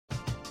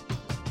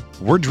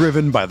We're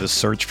driven by the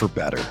search for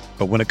better.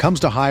 But when it comes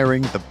to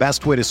hiring, the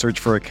best way to search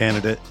for a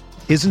candidate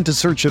isn't to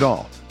search at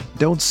all.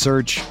 Don't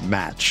search,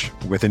 match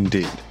with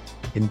Indeed.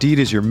 Indeed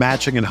is your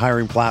matching and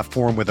hiring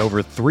platform with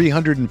over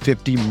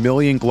 350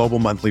 million global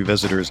monthly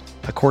visitors,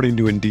 according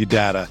to Indeed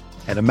data,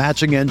 and a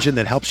matching engine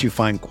that helps you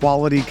find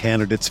quality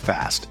candidates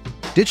fast.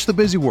 Ditch the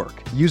busy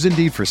work. Use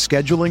Indeed for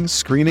scheduling,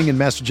 screening, and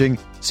messaging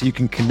so you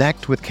can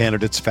connect with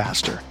candidates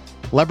faster.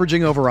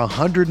 Leveraging over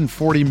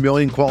 140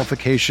 million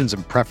qualifications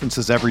and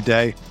preferences every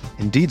day,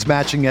 Indeed's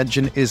matching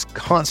engine is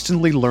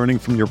constantly learning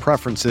from your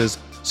preferences,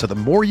 so the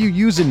more you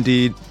use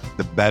Indeed,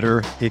 the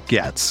better it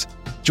gets.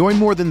 Join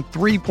more than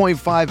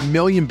 3.5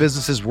 million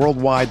businesses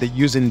worldwide that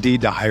use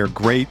Indeed to hire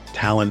great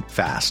talent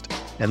fast.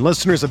 And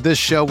listeners of this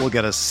show will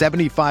get a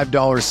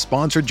 $75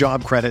 sponsored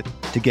job credit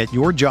to get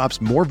your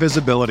jobs more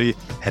visibility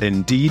at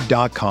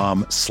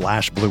Indeed.com/Blue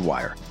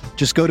Wire.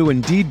 Just go to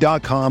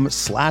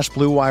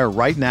Indeed.com/Blue Wire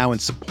right now and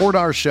support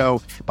our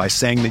show by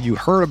saying that you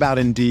heard about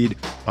Indeed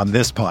on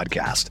this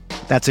podcast.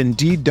 That's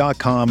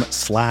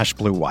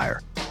Indeed.com/Blue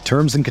Wire.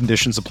 Terms and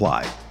conditions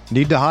apply.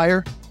 Need to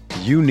hire?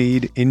 You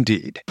need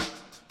Indeed.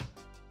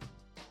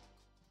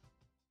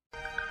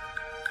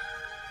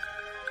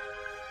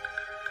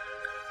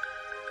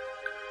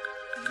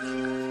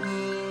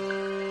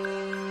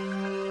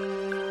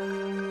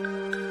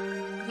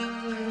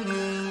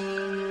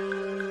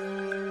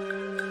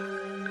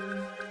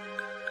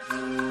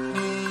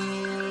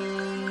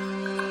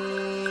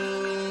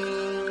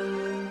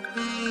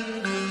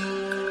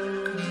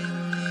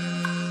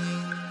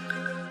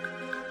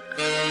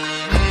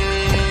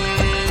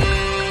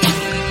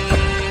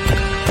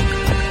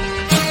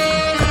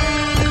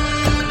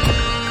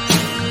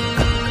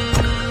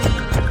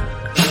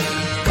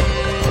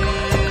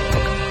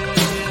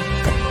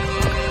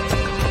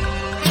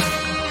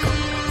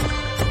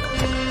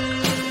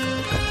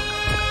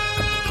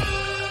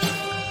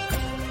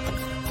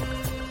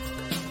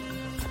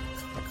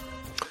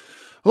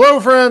 Hello,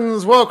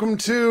 friends. Welcome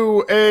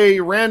to a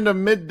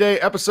random midday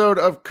episode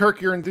of Kirk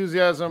Your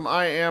Enthusiasm.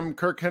 I am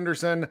Kirk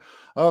Henderson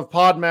of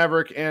Pod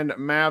Maverick and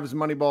Mavs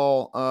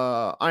Moneyball.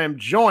 I am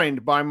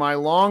joined by my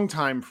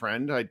longtime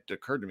friend. It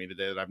occurred to me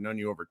today that I've known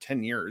you over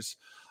 10 years.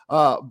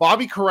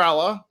 Bobby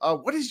Karalla.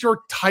 What is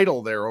your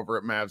title there over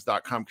at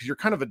Mavs.com? Because you're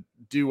kind of a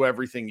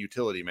do-everything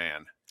utility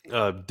man.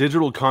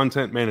 Digital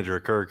content manager,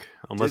 Kirk.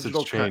 Unless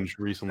Digital it's changed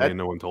recently and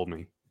no one told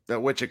me.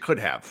 Which it could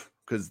have.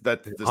 Because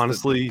that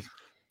honestly...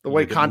 The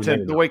way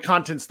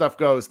content stuff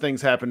goes,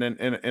 things happen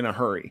in a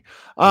hurry.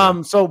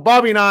 So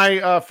Bobby and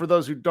I, for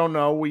those who don't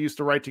know, we used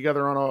to write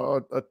together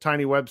on a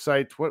tiny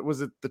website. What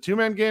was it? The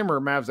Two-Man Game or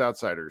Mavs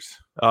Outsiders?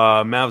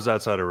 Mavs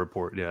Outsider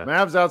Report. Yeah.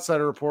 Mavs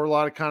Outsider Report. A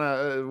lot of kind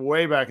of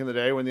way back in the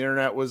day when the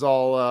internet was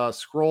all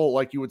scroll,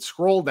 like you would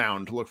scroll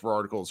down to look for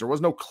articles. There was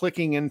no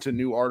clicking into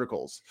new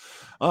articles.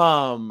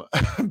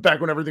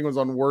 Back when everything was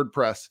on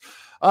WordPress.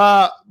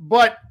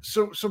 But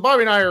so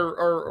Bobby and I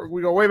are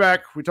we go way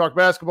back. We talk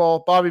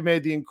basketball. Bobby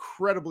made the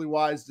incredibly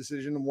wise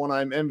decision, and one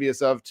I'm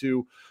envious of,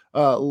 to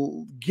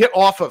get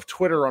off of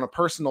Twitter on a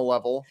personal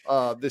level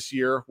this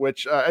year,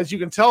 which as you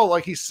can tell,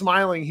 like, he's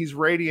smiling, he's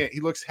radiant, he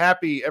looks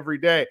happy every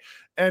day.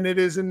 And it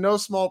is in no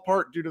small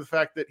part due to the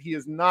fact that he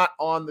is not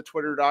on the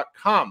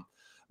twitter.com.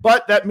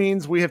 But that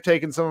means we have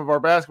taken some of our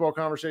basketball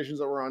conversations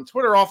that were on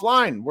Twitter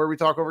offline, where we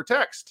talk over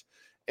text.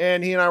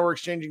 And he and I were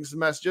exchanging some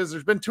messages.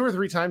 There's been 2 or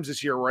 3 times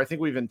this year where I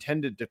think we've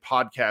intended to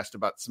podcast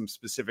about some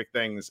specific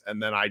things,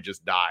 and then I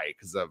just die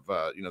because of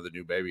the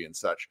new baby and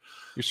such.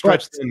 You're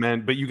stretched thin,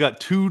 man. But you got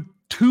two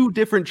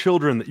different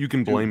children that you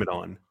can blame it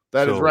on.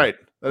 That is right.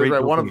 That is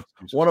right.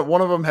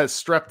 One of them has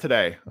strep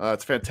today.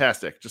 It's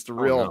fantastic. Just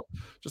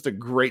a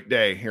great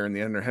day here in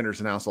the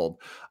Henderson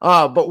household.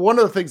 But one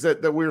of the things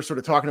that we were sort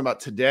of talking about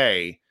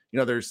today,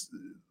 there's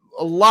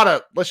a lot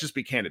of, let's just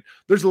be candid,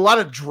 there's a lot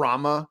of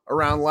drama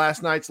around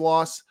last night's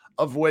loss,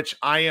 of which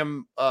I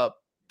am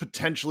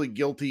potentially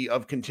guilty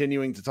of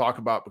continuing to talk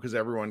about because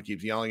everyone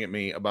keeps yelling at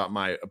me about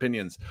my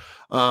opinions.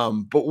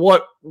 But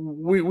what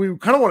we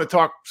kind of want to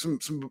talk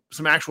some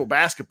actual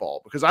basketball,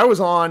 because I was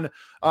on,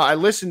 I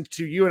listened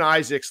to you and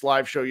Isaac's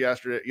live show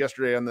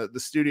yesterday on the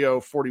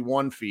Studio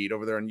 41 feed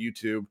over there on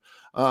YouTube.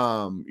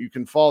 You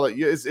can follow it.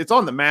 It's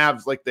on the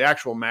Mavs, like the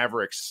actual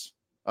Mavericks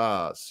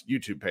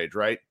YouTube page,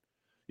 right?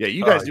 Yeah,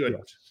 you guys do it.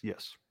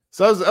 Yes.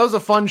 So that was a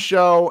fun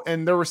show,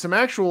 and there were some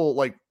actual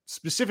like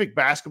specific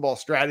basketball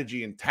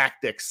strategy and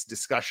tactics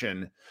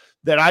discussion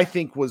that I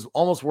think was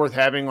almost worth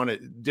having on a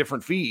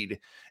different feed.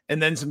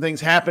 And then some things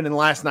happened in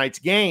last night's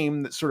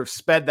game that sort of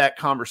sped that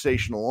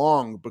conversation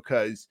along,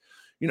 because,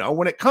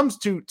 when it comes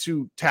to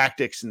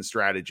tactics and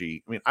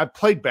strategy, I mean, I've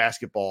played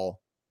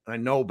basketball and I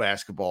know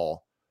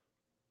basketball.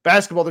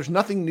 There's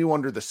nothing new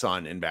under the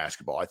sun in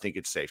basketball, I think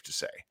it's safe to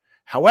say.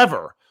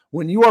 However,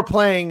 when you are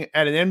playing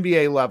at an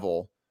NBA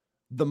level,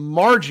 the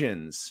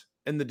margins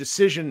and the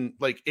decision,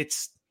 like,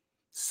 it's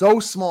so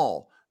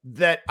small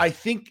that I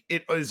think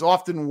it is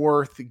often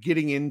worth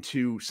getting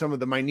into some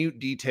of the minute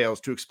details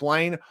to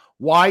explain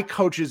why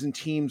coaches and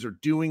teams are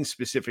doing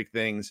specific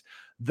things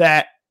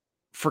that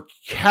for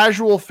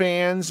casual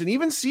fans and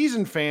even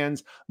seasoned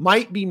fans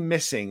might be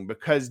missing,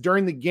 because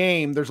during the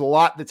game, there's a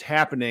lot that's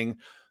happening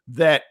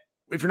that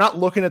if you're not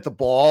looking at the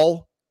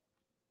ball,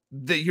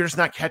 that you're just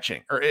not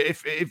catching. Or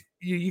if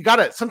you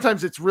gotta,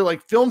 sometimes it's really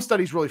like film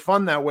study is really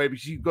fun that way,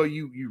 because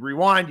you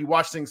rewind, you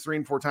watch things 3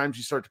 and 4 times,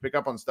 you start to pick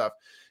up on stuff.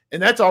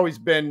 And that's always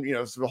been,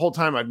 so the whole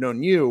time I've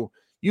known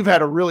you've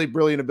had a really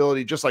brilliant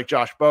ability, just like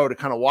Josh Bowe, to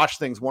kind of watch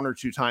things 1 or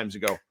 2 times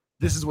and go,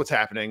 this is what's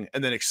happening,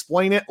 and then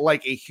explain it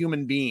like a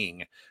human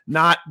being,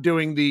 not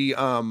doing the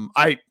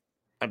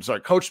I'm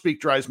sorry, coach speak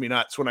drives me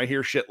nuts when I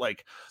hear shit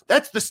like,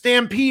 that's the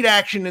stampede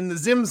action in the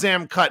Zim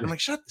Zam cut. I'm like,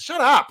 shut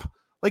up.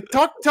 Like,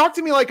 talk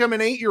to me like I'm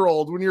an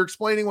 8-year-old when you're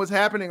explaining what's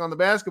happening on the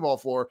basketball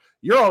floor.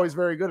 You're always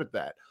very good at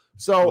that.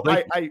 So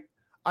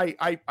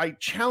I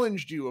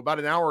challenged you about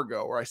an hour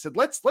ago where I said,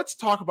 let's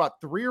talk about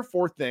 3 or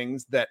 4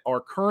 things that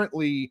are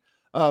currently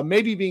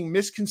maybe being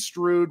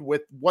misconstrued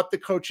with what the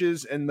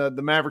coaches and the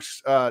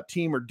Mavericks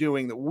team are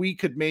doing, that we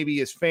could maybe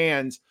as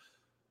fans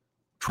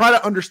try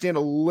to understand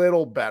a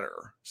little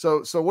better.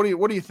 So what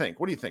do you think?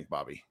 What do you think,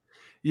 Bobby?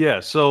 Yeah.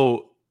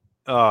 So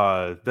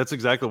that's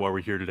exactly why we're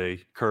here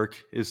today, Kirk,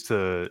 is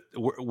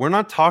we're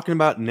not talking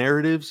about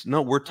narratives.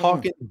 No, we're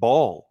talking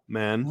ball,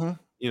 man.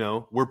 Mm-hmm.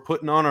 We're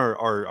putting on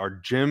our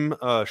gym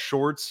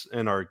shorts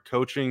and our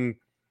coaching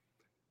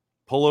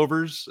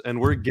pullovers, and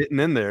we're getting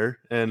in there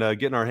and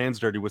getting our hands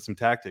dirty with some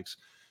tactics.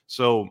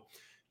 So,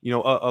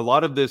 a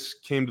lot of this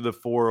came to the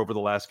fore over the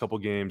last couple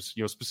games.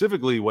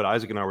 Specifically what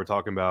Isaac and I were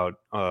talking about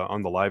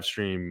on the live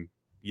stream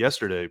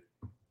yesterday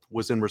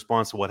was in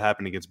response to what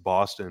happened against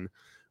Boston,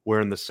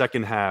 where in the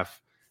second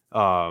half,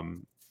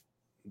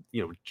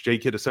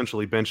 J-Kid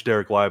essentially benched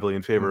Derek Lively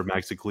in favor of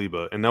Maxi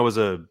Kleber, and that was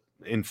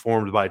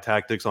informed by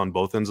tactics on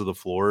both ends of the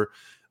floor.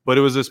 But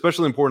it was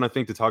especially important, I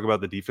think, to talk about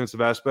the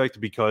defensive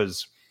aspect,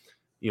 because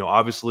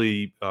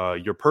obviously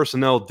your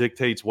personnel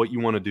dictates what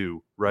you want to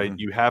do, right?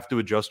 You have to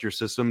adjust your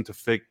system to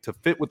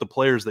fit with the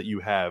players that you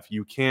have.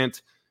 You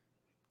can't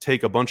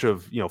take a bunch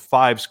of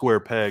 5 square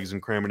pegs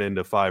and cram it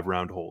into 5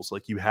 round holes.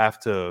 Like, you have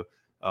to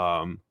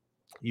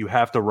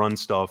run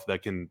stuff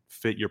that can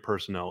fit your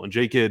personnel. And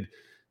J-Kid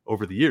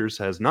over the years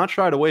has not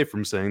shied away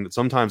from saying that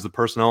sometimes the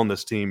personnel on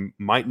this team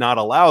might not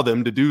allow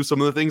them to do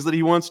some of the things that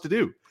he wants to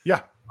do.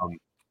 Yeah.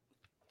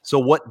 So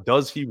what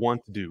does he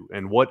want to do,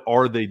 and what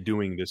are they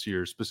doing this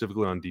year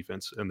specifically on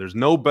defense? And there's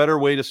no better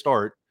way to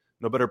start,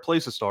 no better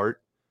place to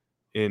start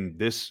in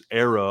this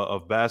era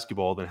of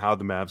basketball than how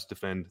the Mavs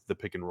defend the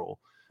pick and roll.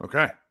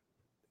 Okay.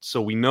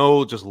 So we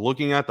know, just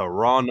looking at the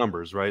raw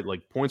numbers, right?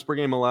 Like points per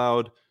game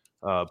allowed,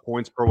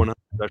 points per 100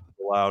 possessions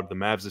allowed. The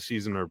Mavs this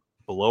season are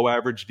below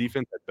average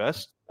defense at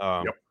best.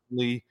 Yep.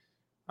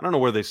 I don't know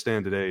where they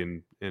stand today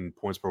in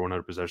points per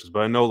 100 possessions,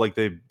 but I know like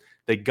they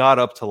got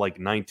up to like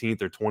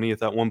 19th or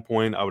 20th at one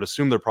point. I would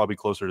assume they're probably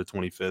closer to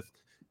 25th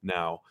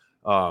now.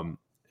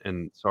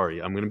 And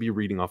sorry, I'm going to be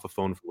reading off a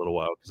phone for a little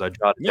while because I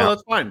jotted down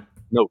that's fine.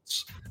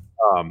 Notes.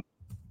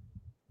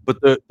 But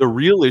the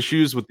real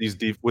issues with these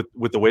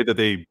with the way that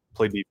they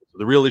play defense,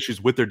 the real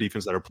issues with their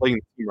defense that are playing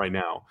the team right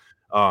now,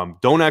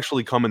 don't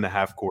actually come in the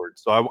half court.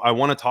 So I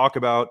want to talk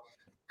about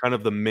kind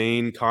of the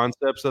main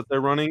concepts that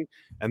they're running,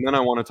 and then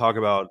I want to talk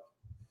about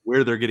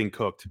where they're getting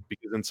cooked,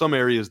 because in some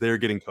areas they're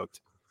getting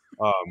cooked.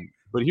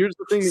 But here's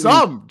the thing: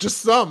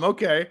 some,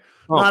 okay,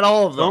 not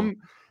all of them.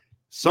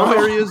 Some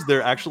areas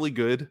they're actually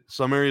good.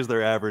 Some areas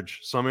they're average.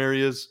 Some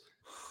areas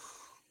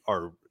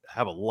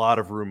have a lot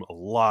of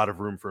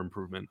room for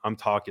improvement. I'm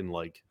talking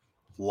like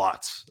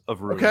lots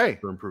of room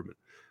for improvement.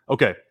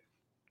 Okay.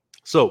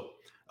 So,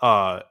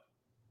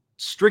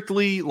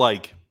 strictly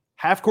like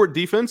half court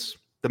defense,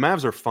 the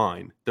Mavs are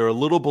fine. They're a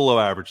little below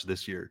average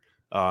this year.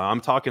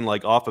 I'm talking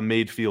like off a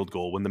made field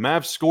goal. When the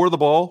Mavs score the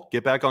ball,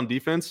 get back on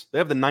defense, they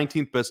have the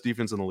 19th best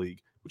defense in the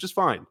league, which is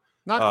fine.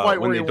 Not quite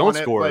when where they you don't want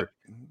score, it,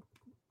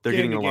 they're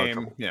getting a lot of game.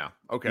 trouble. Yeah.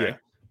 Okay.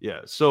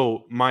 Yeah.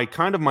 So my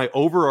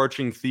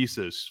overarching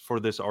thesis for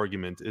this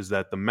argument is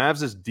that the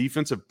Mavs'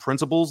 defensive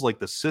principles, like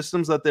the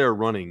systems that they're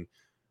running,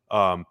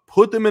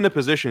 put them in a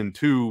position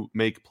to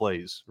make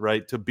plays,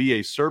 right? To be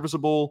a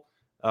serviceable,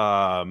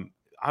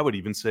 I would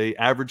even say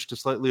average to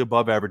slightly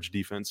above average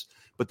defense.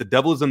 But the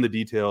devil is in the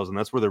details, and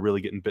that's where they're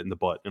really getting bit in the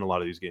butt in a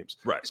lot of these games.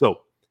 Right.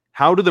 So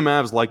how do the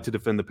Mavs like to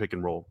defend the pick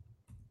and roll?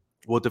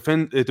 Well,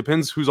 it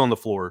depends who's on the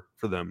floor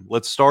for them.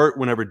 Let's start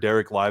whenever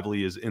Derek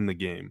Lively is in the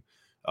game.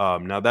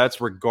 Now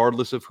that's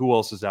regardless of who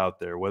else is out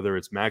there, whether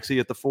it's Maxi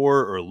at the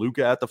 4 or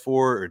Luka at the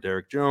 4 or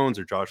Derek Jones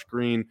or Josh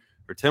Green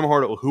or Tim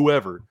Hart or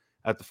whoever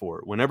at the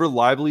 4. Whenever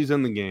Lively's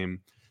in the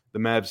game, the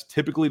Mavs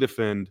typically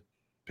defend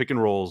pick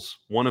and rolls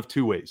one of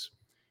 2 ways.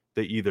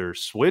 They either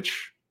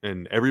switch,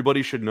 and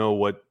everybody should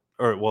know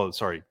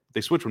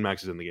they switch when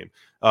Maxi's in the game.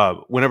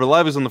 Whenever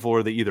Lively's on the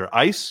floor, they either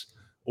ice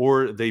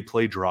or they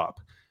play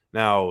drop.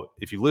 Now,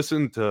 if you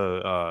listen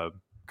to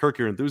Kirk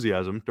Your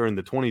Enthusiasm during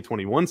the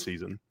 2021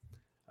 season,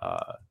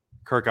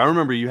 Kirk, I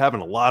remember you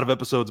having a lot of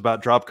episodes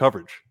about drop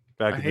coverage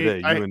back in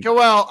the day.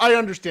 I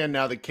understand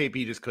now that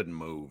KP just couldn't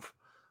move.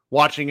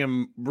 Watching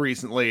him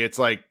recently, it's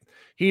like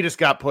he just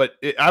got put.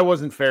 I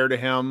wasn't fair to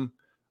him.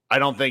 I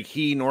don't think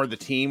he nor the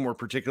team were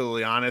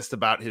particularly honest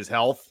about his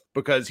health,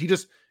 because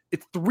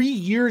it's 3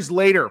 years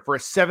later for a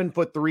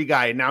 7'3"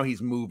 guy, and now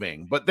he's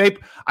moving. But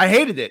I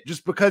hated it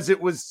just because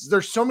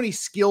there's so many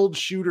skilled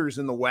shooters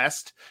in the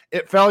West.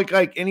 It felt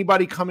like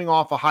anybody coming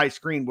off a high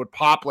screen would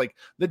pop. Like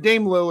the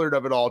Dame Lillard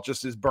of it all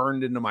just is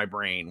burned into my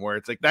brain, where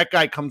it's like that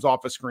guy comes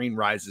off a screen,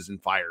 rises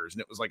and fires,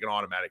 and it was like an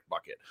automatic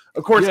bucket.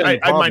 Of course, I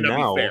might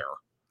not be fair.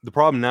 The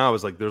problem now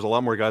is like there's a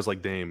lot more guys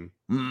like Dame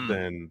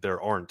than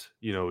there aren't.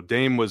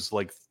 Dame was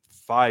like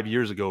 5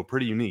 years ago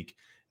pretty unique.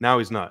 Now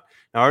he's not.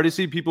 Now, I already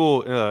see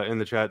people in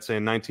the chat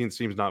saying 19th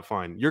seems not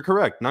fine. You're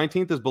correct.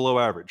 19th is below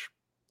average.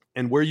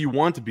 And where you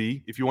want to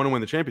be, if you want to win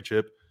the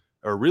championship,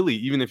 or really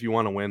even if you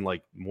want to win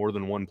like more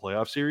than one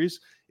playoff series,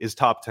 is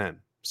top 10.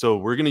 So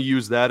we're going to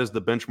use that as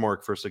the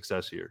benchmark for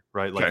success here,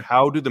 right? Like,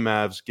 how do the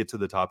Mavs get to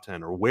the top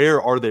 10, or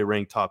where are they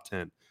ranked top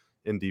 10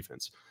 in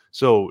defense?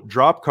 So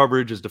drop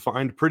coverage is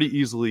defined pretty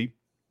easily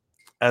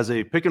as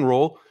a pick and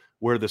roll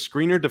where the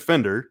screener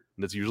defender,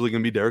 that's usually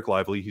going to be Derek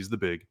Lively, he's the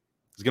big,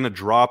 is going to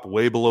drop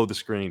way below the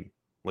screen.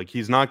 Like,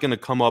 he's not going to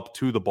come up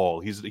to the ball.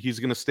 He's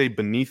going to stay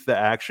beneath the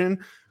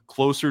action,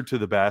 closer to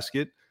the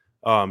basket,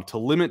 to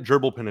limit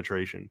dribble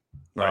penetration.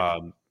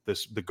 Right.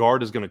 The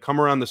guard is going to come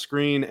around the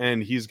screen,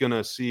 and he's going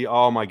to see,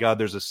 oh my God,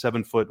 there's a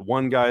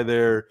 7'1" guy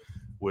there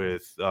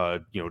with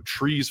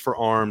trees for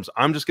arms.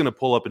 I'm just going to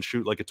pull up and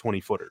shoot like a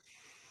 20-footer.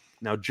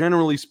 Now,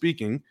 generally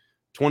speaking,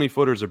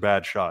 20-footers are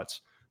bad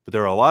shots, but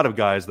there are a lot of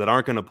guys that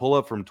aren't going to pull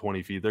up from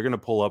 20 feet. They're going to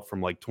pull up from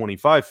like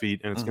 25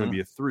 feet, and it's going to be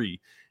a 3.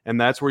 And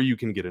that's where you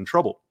can get in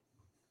trouble.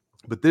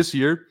 But this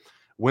year,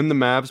 when the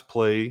Mavs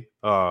play,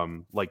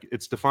 like,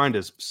 it's defined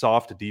as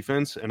soft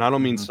defense, and I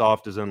don't mean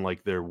soft as in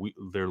like they're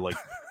like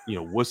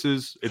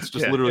wusses. It's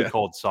just literally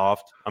called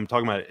soft. I'm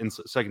talking about in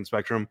second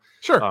spectrum.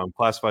 Sure,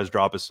 classifies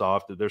drop as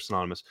soft. They're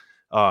synonymous.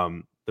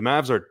 The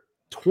Mavs are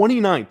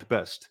 29th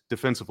best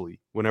defensively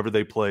whenever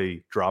they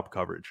play drop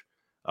coverage,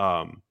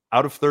 out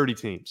of 30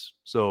 teams.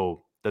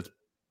 So that's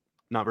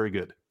not very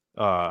good.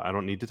 I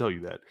don't need to tell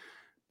you that.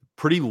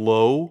 Pretty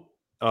low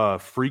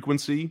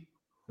frequency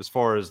as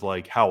far as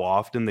like how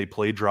often they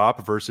play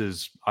drop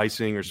versus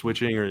icing or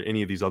switching or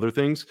any of these other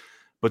things.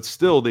 But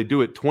still, they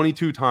do it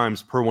 22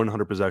 times per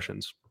 100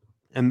 possessions.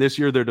 And this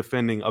year they're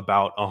defending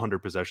about 100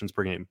 possessions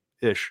per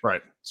game-ish.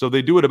 Right. So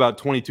they do it about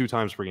 22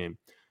 times per game.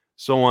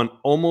 So on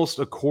almost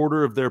a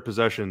quarter of their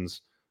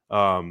possessions,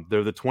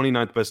 they're the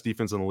 29th best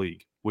defense in the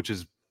league, which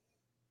is...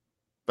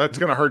 That's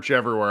going to hurt you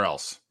everywhere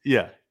else.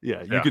 Yeah.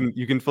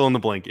 You can fill in the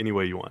blank any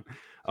way you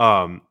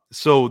want.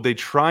 So they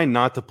try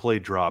not to play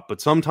drop, but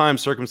sometimes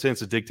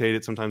circumstances dictate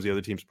it. Sometimes the other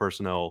team's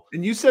personnel.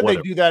 And you said they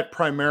do that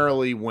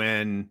primarily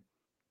when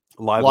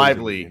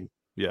Lively.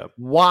 Yeah.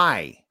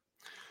 Why?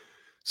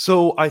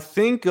 So I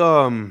think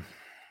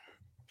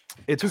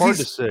it's hard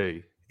to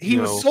say. He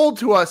was sold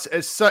to us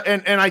as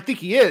and I think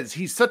he is.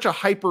 He's such a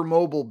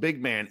hypermobile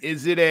big man.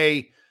 Is it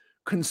a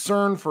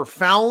concern for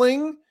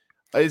fouling?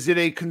 Is it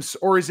a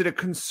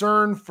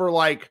concern for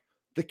like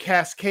the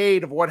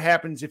cascade of what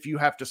happens if you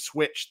have to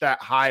switch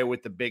that high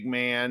with the big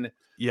man?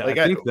 Yeah, like,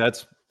 I think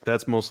that's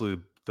mostly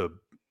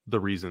the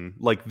reason.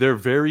 Like, they're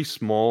very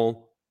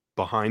small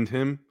behind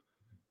him.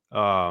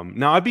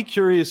 Now I'd be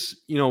curious,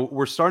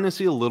 we're starting to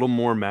see a little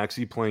more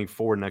Maxey playing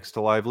 4 next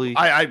to Lively.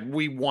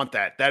 We want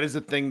that. That is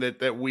a thing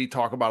that we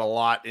talk about a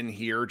lot in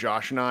here,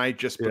 Josh and I,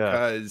 just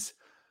because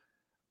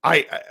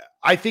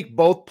I think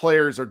both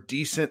players are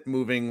decent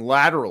moving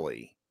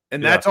laterally.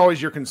 And that's always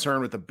your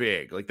concern with the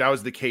big. Like, that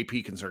was the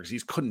KP concern because he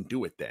couldn't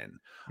do it then.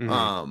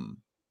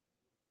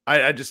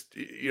 I just,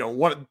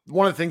 one of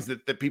the things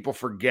that people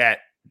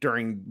forget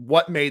during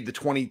what made the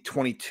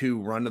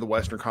 2022 run to the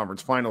Western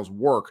Conference Finals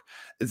work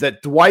is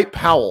that Dwight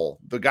Powell,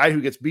 the guy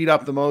who gets beat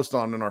up the most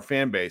in our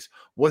fan base,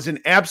 was an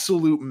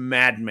absolute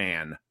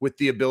madman with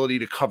the ability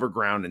to cover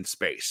ground in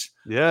space.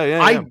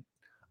 Yeah.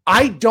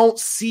 I don't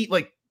see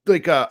like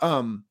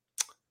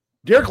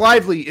Derek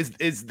Lively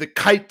is the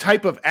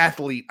type of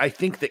athlete I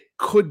think that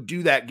could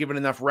do that given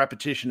enough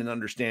repetition and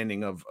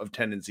understanding of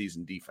tendencies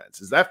in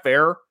defense. Is that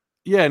fair?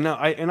 Yeah, no,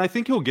 I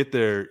think he'll get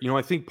there.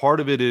 I think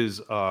part of it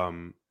is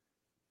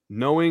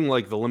knowing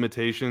like the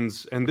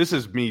limitations, and this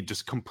is me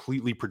just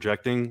completely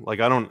projecting. Like,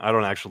 I don't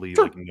actually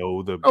like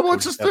know the. Oh, well,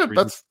 it's just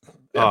that's.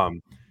 Yeah.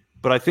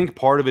 But I think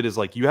part of it is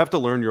like you have to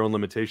learn your own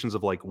limitations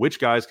of like which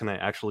guys can I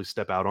actually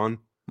step out on.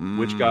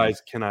 Which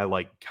guys can I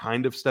like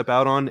kind of step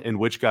out on, and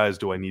which guys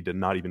do I need to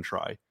not even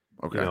try?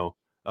 Okay.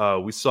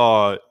 We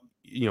saw,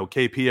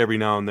 KP every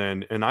now and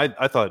then, and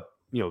I thought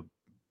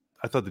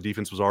the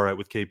defense was all right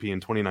with KP in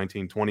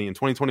 2019-20. In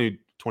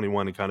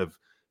 2020-21, it kind of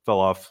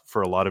fell off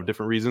for a lot of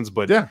different reasons.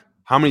 But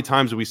how many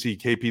times do we see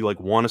KP like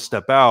want to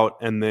step out,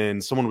 and then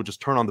someone would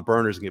just turn on the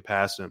burners and get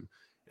past him?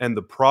 And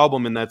the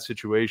problem in that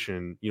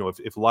situation,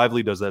 if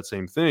Lively does that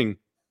same thing,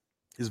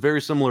 is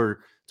very similar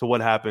to what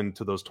happened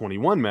to those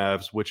 21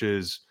 Mavs, which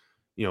is,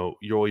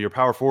 your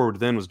power forward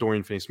then was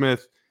Dorian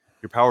Finney-Smith.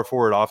 Your power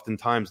forward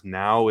oftentimes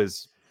now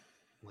is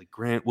like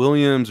Grant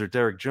Williams or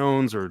Derek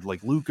Jones or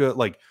like Luka.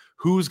 Like,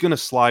 who's going to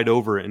slide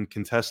over and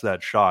contest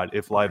that shot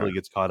if Lively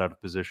gets caught out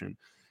of position?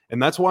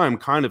 And that's why I'm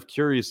kind of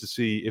curious to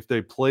see if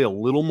they play a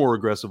little more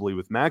aggressively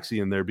with Maxey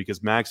in there,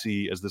 because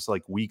Maxey as this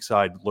like weak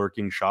side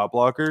lurking shot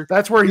blocker.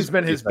 That's where he's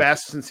been his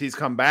best since he's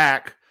come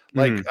back.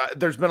 Like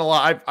there's been a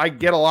lot. I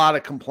get a lot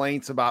of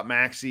complaints about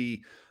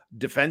Maxey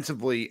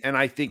defensively, and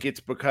I think it's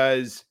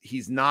because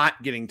he's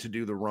not getting to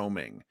do the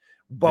roaming.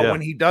 But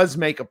when he does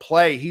make a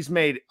play, he's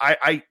made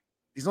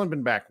he's only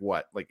been back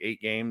like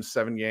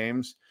 7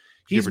 games.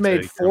 He's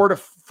made 4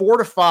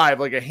 to 5,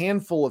 like a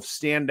handful of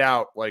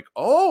standout, like,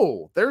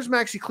 oh, there's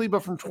Maxi Kleba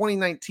from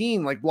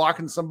 2019, like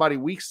blocking somebody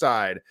weak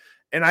side.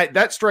 And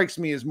that strikes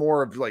me as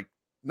more of like,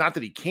 not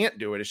that he can't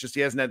do it, it's just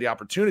he hasn't had the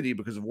opportunity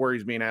because of where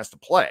he's being asked to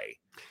play.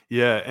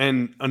 Yeah,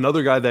 and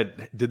another guy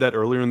that did that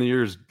earlier in the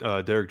year is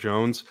Derek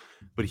Jones,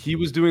 but he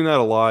was doing that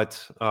a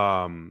lot,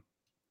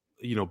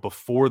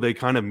 before they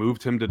kind of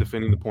moved him to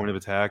defending the point of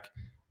attack.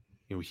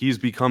 He's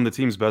become the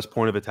team's best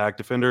point of attack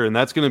defender, and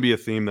that's going to be a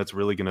theme that's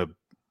really going to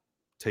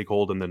take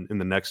hold in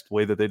the next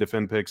way that they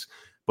defend picks.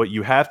 But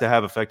you have to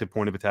have effective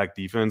point of attack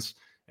defense,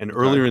 and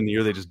earlier in the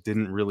year they just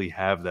didn't really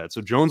have that. So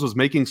Jones was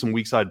making some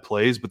weak side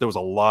plays, but there was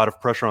a lot of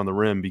pressure on the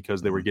rim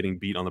because they were getting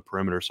beat on the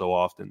perimeter so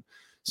often.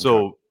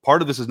 So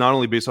part of this is not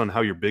only based on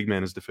how your big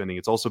man is defending,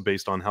 it's also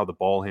based on how the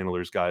ball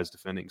handler's guy is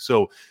defending.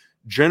 So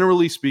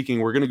generally speaking,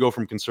 we're going to go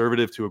from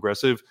conservative to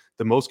aggressive.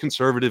 The most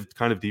conservative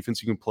kind of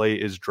defense you can play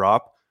is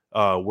drop,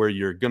 where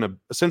you're going to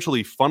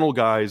essentially funnel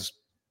guys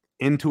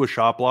into a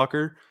shot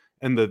blocker.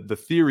 And the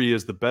theory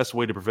is the best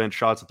way to prevent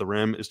shots at the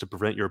rim is to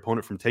prevent your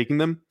opponent from taking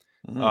them,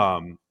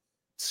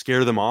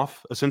 scare them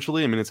off,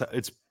 essentially. I mean,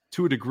 it's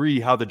to a degree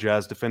how the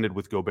Jazz defended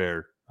with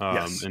Gobert.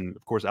 And,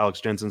 of course,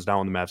 Alex Jensen's now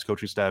on the Mavs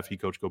coaching staff. He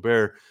coached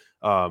Gobert.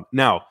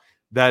 Now,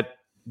 that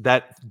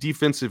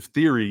defensive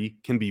theory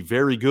can be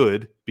very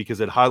good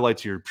because it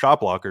highlights your shot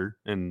blocker.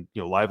 And,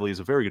 Lively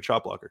is a very good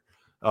shot blocker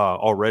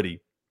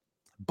already.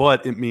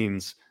 But it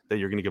means that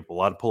you're going to give a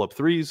lot of pull-up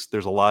threes.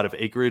 There's a lot of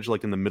acreage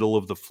like in the middle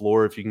of the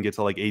floor. If you can get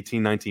to like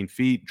 18, 19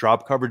 feet,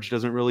 drop coverage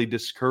doesn't really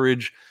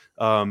discourage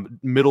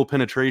middle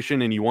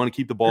penetration, and you want to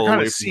keep the ball you're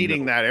away from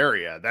seeding that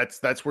area.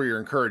 That's where you're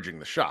encouraging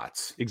the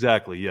shots.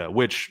 Exactly, yeah.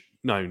 Which,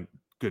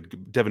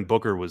 good. Devin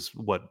Booker was,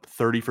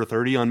 30 for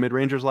 30 on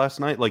mid-rangers last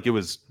night? Like, it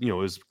was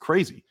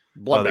crazy.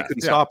 They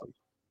couldn't stop him.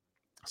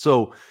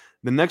 So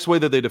the next way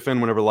that they defend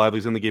whenever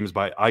Lively's in the game is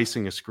by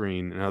icing a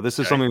screen. Now, this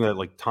is something that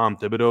like Tom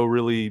Thibodeau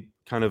really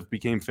kind of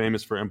became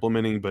famous for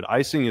implementing, but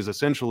icing is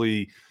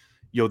essentially,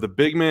 the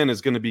big man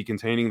is going to be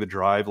containing the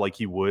drive like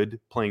he would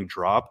playing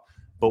drop,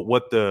 but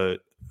what the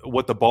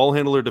ball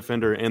handler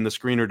defender and the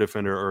screener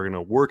defender are going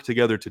to work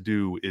together to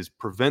do is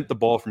prevent the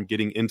ball from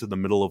getting into the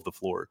middle of the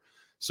floor.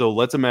 So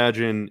let's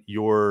imagine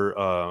you're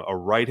a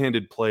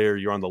right-handed player,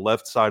 you're on the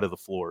left side of the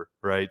floor,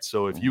 right?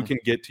 So if you can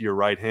get to your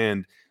right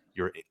hand,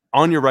 you're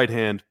on your right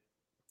hand,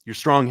 your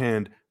strong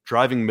hand,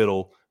 driving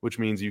middle, which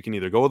means you can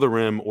either go to the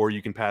rim or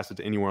you can pass it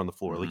to anywhere on the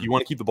floor. Like, you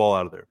want to keep the ball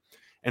out of there.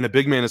 And a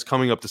big man is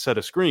coming up to set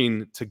a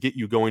screen to get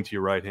you going to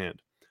your right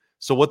hand.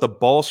 So what the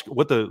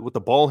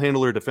ball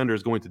handler defender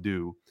is going to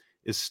do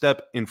is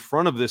step in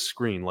front of this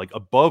screen, like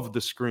above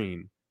the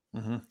screen,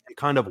 and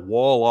kind of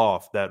wall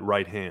off that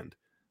right hand.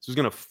 So he's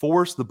going to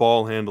force the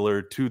ball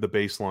handler to the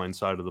baseline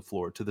side of the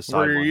floor, to the side.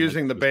 Where you're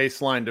using the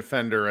baseline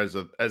defender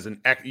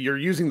you're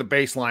using the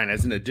baseline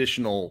as an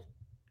additional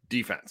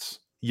defense.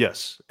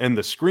 Yes, and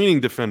the screening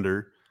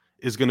defender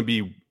is going to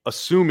be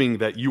assuming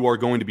that you are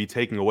going to be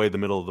taking away the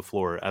middle of the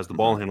floor as the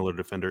ball handler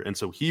defender, and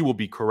so he will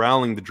be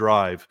corralling the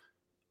drive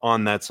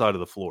on that side of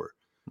the floor.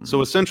 So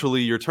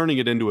essentially, you're turning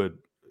it into a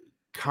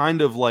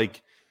kind of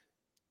like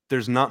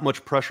there's not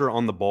much pressure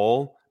on the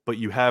ball, but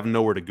you have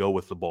nowhere to go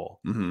with the ball.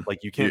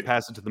 Like, you can't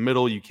pass it to the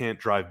middle, you can't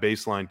drive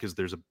baseline because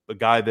there's a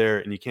guy there,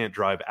 and you can't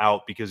drive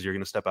out because you're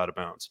going to step out of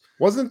bounds.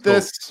 Wasn't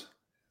this...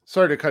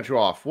 Sorry to cut you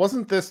off.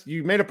 Wasn't this,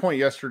 you made a point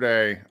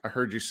yesterday, I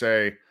heard you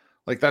say,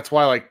 like, that's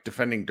why like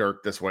defending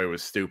Dirk this way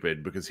was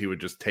stupid, because he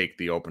would just take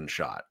the open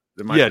shot.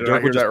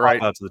 Dirk would just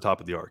pop out to the top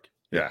of the arc.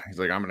 Yeah, he's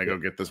like, I'm going to go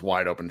get this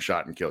wide open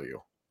shot and kill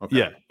you. Okay.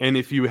 Yeah, and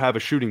if you have a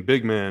shooting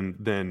big man,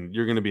 then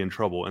you're going to be in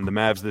trouble. And the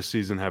Mavs this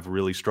season have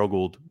really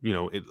struggled,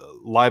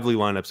 Lively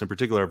lineups in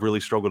particular have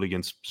really struggled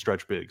against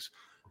stretch bigs.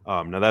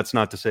 Now, that's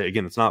not to say,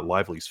 again, it's not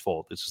Lively's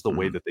fault. It's just the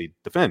way that they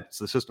defend. It's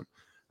the system.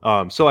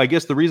 So I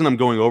guess the reason I'm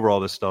going over all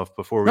this stuff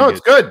before we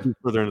get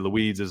further into the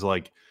weeds is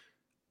like,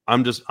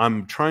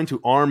 I'm trying to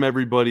arm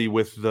everybody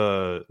with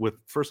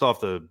first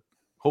off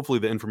hopefully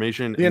the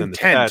information and then the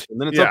stats,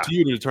 and then it's up to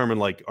you to determine,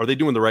 like, are they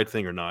doing the right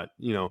thing or not?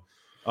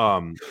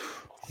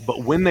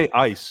 But when they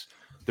ice,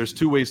 there's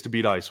two ways to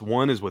beat ice.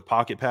 One is with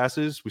pocket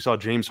passes. We saw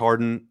James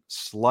Harden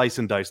slice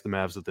and dice the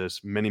Mavs at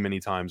this many, many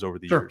times over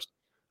the years.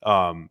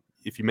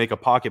 If you make a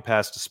pocket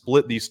pass to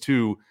split these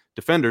two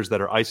defenders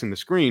that are icing the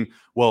screen,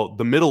 well,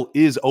 the middle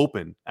is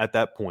open at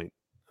that point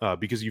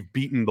because you've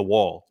beaten the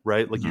wall,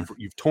 right? Like,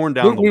 you've torn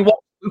down the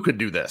wall. Who could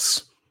do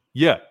this?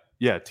 Yeah.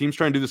 Teams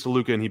try and do this to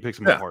Luka, and he picks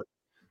him apart.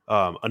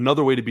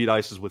 Another way to beat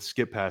ice is with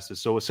skip passes.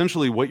 So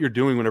essentially what you're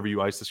doing whenever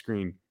you ice the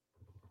screen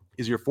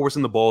is you're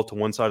forcing the ball to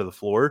one side of the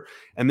floor,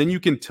 and then you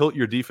can tilt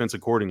your defense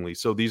accordingly.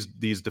 So these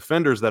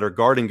defenders that are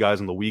guarding guys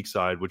on the weak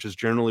side, which is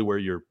generally where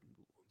your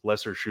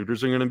lesser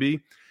shooters are going to be,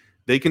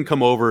 they can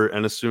come over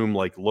and assume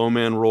like low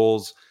man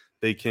rolls.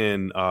 They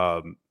can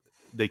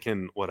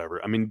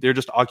whatever. I mean, they're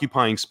just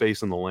occupying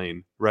space in the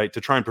lane, right,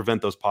 to try and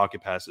prevent those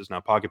pocket passes. Now,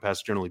 pocket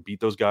passes generally beat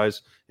those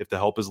guys if the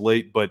help is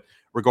late, but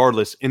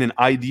regardless, in an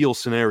ideal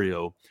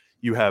scenario,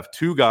 you have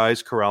two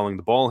guys corralling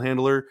the ball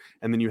handler,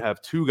 and then you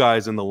have two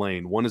guys in the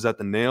lane. One is at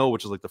the nail,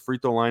 which is like the free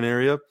throw line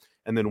area,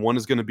 and then one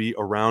is going to be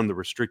around the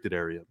restricted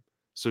area.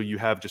 So you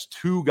have just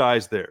two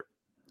guys there.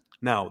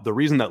 Now, the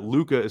reason that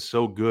Luka is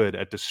so good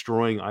at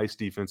destroying ice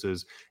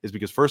defenses is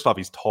because, first off,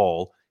 he's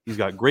tall, he's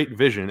got great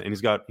vision, and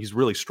he's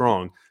really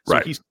strong.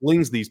 So he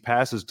slings these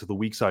passes to the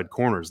weak side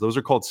corners. Those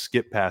are called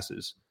skip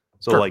passes.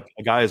 So like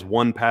a guy is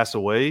one pass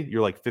away,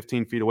 you're like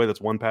 15 feet away,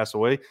 that's one pass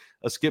away.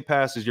 A skip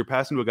pass is you're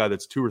passing to a guy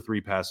that's 2 or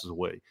 3 passes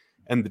away.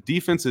 And the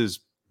defenses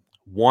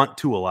want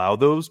to allow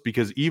those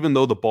because even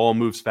though the ball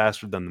moves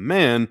faster than the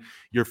man,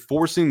 you're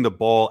forcing the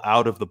ball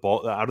out of the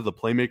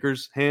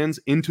playmaker's hands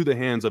into the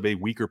hands of a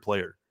weaker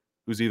player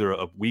who's either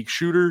a weak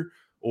shooter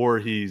or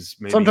he's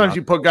maybe sometimes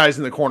you put guys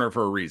in the corner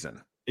for a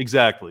reason.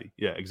 Exactly.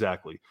 Yeah,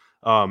 exactly.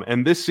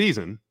 And this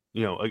season,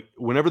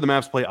 whenever the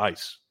Mavs play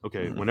ice,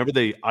 whenever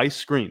they ice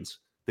screens,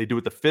 they do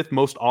it the 5th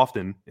most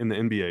often in the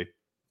NBA,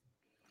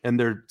 and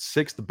they're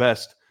 6th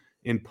best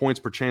in points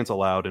per chance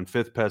allowed and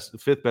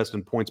 5th best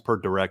in points per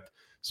direct.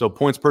 So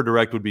points per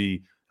direct would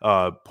be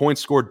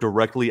points scored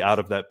directly out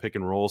of that pick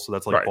and roll. So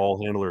that's like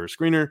ball handler or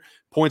screener.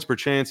 Points per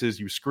chance is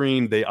you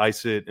screen, they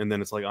ice it, and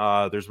then it's like,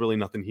 there's really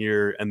nothing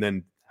here. And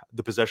then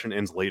the possession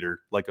ends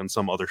later, like on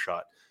some other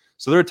shot.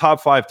 So they're a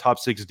top 5, top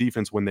 6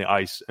 defense when they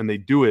ice, and they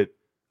do it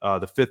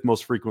the 5th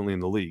most frequently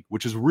in the league,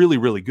 which is really,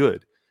 really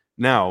good.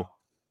 Now,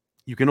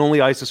 you can only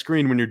ice a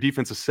screen when your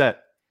defense is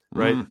set,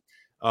 right?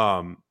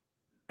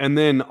 And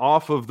then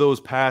off of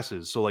those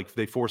passes, so like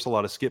they force a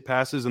lot of skip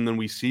passes, and then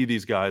we see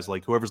these guys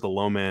like whoever's the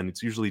low man,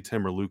 it's usually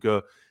Tim or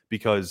Luka,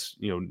 because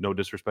no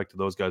disrespect to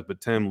those guys,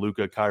 but Tim,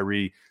 Luka,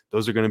 Kyrie,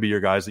 those are going to be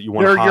your guys that you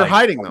want to hide. You're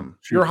hiding them.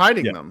 You're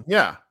hiding them.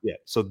 Yeah.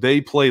 So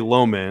they play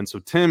low man. So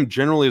Tim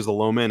generally as the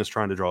low man is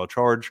trying to draw a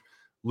charge.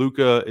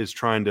 Luka is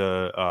trying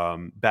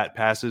to bat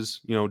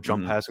passes,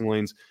 jump passing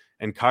lanes.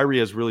 And Kyrie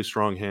has really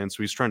strong hands,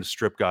 so he's trying to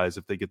strip guys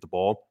if they get the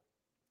ball.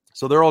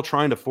 So they're all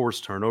trying to force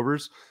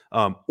turnovers,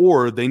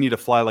 or they need to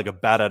fly like a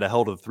bat out of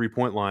hell to the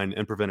 3-point line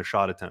and prevent a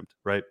shot attempt,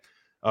 right?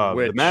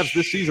 The Mavs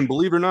this season,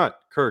 believe it or not,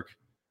 Kirk,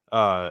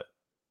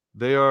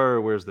 they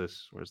are. Where's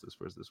this?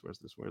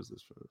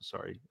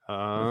 Sorry.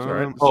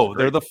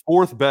 They're the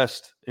 4th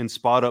best in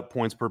spot up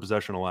points per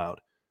possession allowed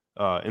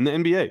in the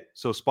NBA.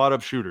 So spot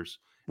up shooters,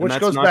 which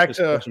goes back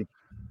to.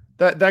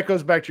 That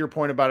goes back to your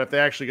point about if they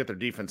actually get their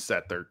defense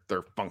set,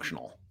 they're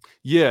functional.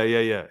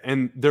 Yeah.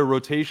 And their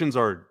rotations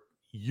are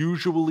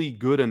usually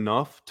good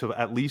enough to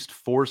at least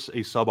force a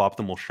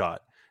suboptimal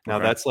shot. Now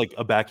that's like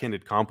a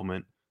backhanded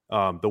compliment.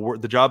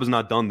 The job is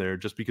not done there.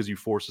 Just because you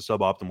force a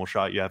suboptimal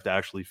shot, you have to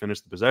actually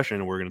finish the possession,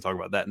 and we're going to talk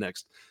about that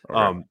next.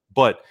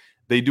 But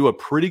they do a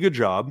pretty good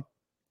job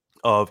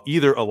of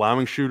either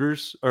allowing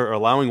shooters or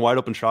allowing wide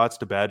open shots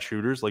to bad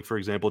shooters. Like, for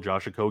example,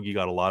 Josh Okogie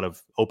got a lot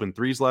of open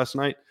threes last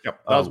night.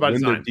 Yep, that was by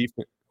design.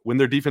 When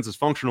their defense is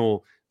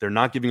functional, they're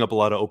not giving up a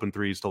lot of open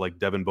threes to like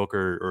Devin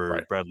Booker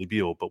or Bradley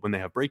Beal. But when they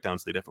have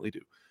breakdowns, they definitely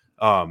do.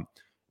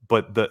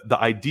 But the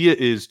idea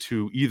is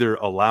to either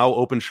allow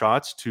open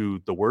shots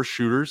to the worst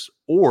shooters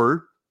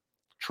or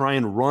try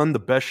and run the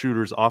best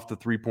shooters off the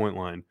 3-point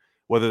line,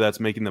 whether that's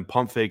making them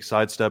pump fake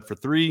sidestep for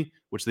 3,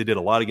 which they did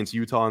a lot against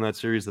Utah in that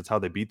series. That's how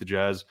they beat the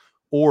Jazz.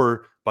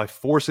 Or by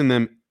forcing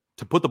them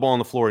to put the ball on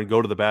the floor and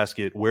go to the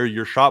basket where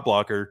your shot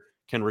blocker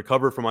can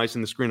recover from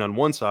icing the screen on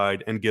one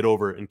side and get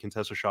over and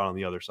contest a shot on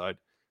the other side.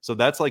 So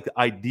that's like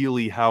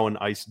ideally how an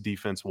ice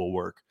defense will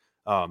work.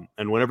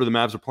 And whenever the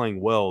Mavs are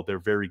playing well, they're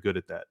very good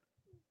at that.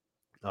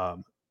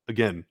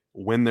 Again,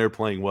 when they're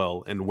playing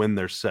well and when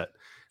they're set.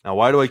 Now,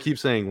 why do I keep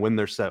saying when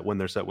they're set?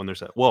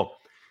 Well,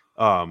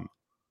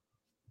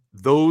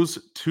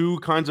 those two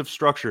kinds of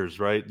structures,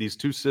 right? These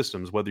two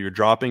systems, whether you're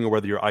dropping or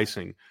whether you're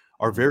icing,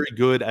 are very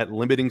good at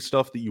limiting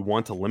stuff that you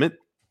want to limit.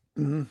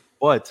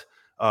 But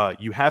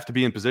you have to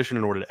be in position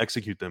in order to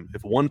execute them.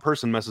 If one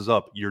person messes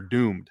up, you're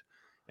doomed.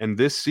 And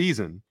this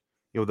season,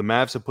 the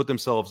Mavs have put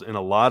themselves in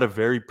a lot of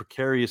very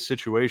precarious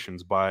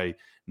situations by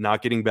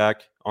not getting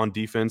back on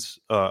defense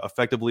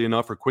effectively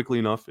enough or quickly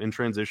enough in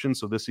transition.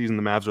 So this season,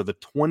 the Mavs are the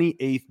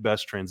 28th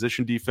best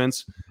transition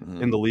defense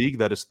in the league.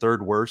 That is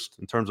 3rd worst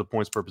in terms of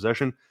points per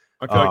possession.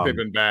 I feel like they've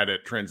been bad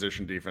at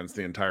transition defense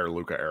the entire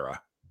Luka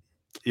era.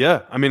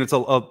 Yeah, I mean, it's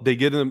they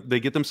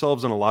get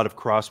themselves in a lot of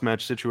cross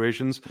match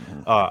situations.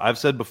 I've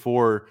said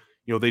before,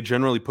 they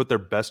generally put their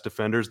best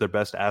defenders, their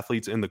best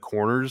athletes in the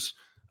corners.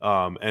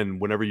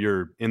 And whenever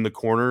you're in the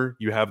corner,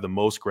 you have the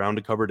most ground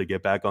to cover to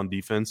get back on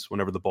defense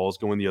whenever the ball's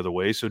going the other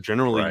way. So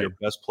generally your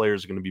best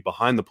players are going to be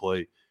behind the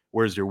play,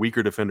 whereas your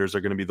weaker defenders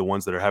are going to be the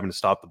ones that are having to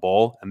stop the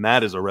ball. And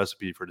that is a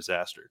recipe for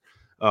disaster.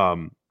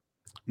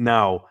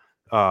 Now,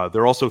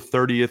 they're also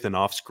 30th in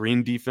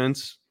off-screen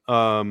defense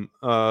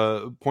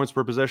points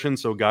per possession.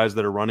 So guys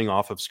that are running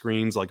off of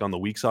screens, like on the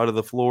weak side of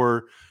the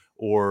floor,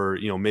 or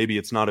maybe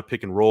it's not a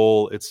pick and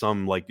roll, it's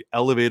some like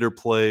elevator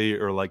play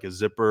or like a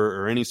zipper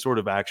or any sort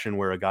of action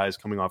where a guy is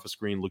coming off a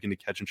screen looking to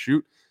catch and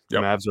shoot. The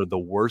Mavs are the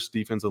worst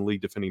defense in the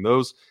league defending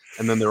those.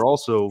 And then they're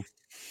also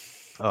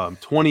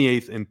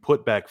 28th in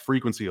putback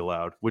frequency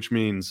allowed, which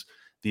means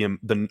the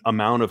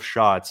amount of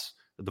shots,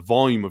 the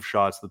volume of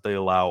shots that they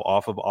allow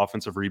off of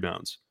offensive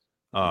rebounds.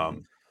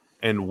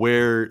 And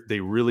where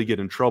they really get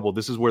in trouble,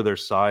 this is where their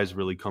size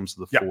really comes to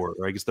the fore,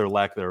 or I guess their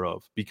lack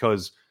thereof,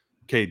 because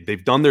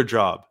they've done their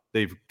job.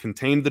 They've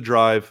contained the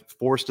drive,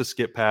 forced a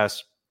skip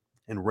pass,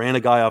 and ran a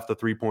guy off the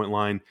 3-point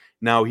line.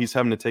 Now he's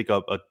having to take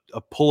a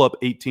pull-up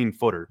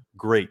 18-footer.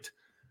 Great.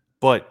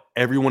 But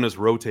everyone is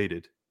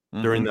rotated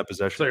during that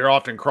possession. So you're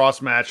often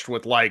cross-matched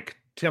with like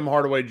Tim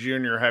Hardaway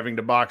Jr. having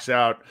to box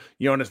out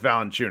Jonas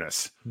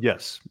Valanciunas.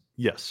 Yes.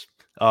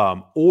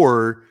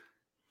 Or,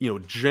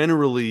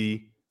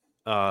 generally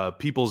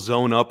people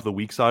zone up the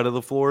weak side of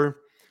the floor.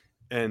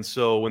 And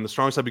so when the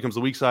strong side becomes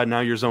the weak side,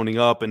 now you're zoning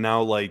up. And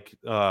now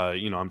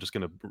I'm just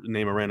going to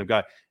name a random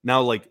guy.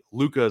 Now like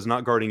Luka is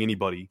not guarding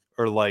anybody,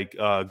 or like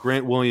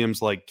Grant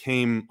Williams like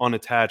came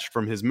unattached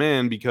from his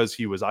man because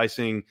he was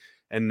icing.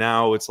 And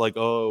now it's like,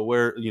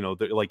 there's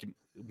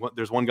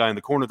one guy in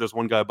the corner, there's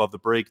one guy above the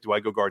break. Do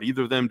I go guard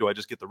either of them? Do I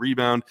just get the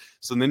rebound?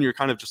 So then you're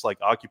kind of just like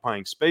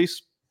occupying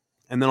space.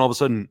 And then all of a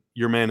sudden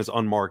your man is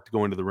unmarked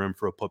going to the rim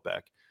for a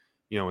putback,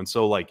 and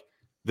so like,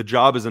 the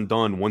job isn't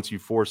done once you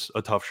force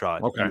a tough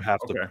shot. You have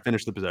to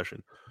finish the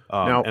possession.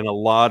 And a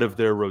lot of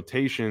their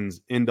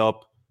rotations end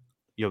up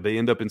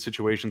in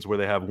situations where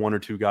they have one or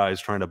two guys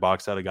trying to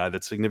box out a guy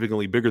that's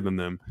significantly bigger than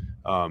them.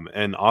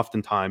 And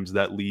oftentimes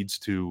that leads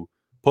to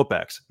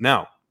putbacks.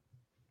 Now,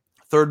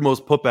 third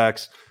most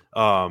putbacks,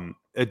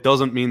 it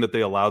doesn't mean that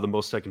they allow the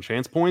most second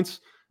chance points.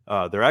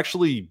 They're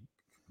actually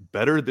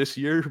better this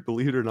year,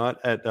 believe it or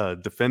not,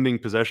 at defending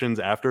possessions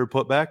after a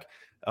putback.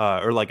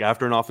 Or like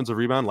after an offensive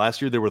rebound. Last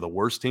year, they were the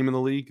worst team in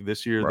the league.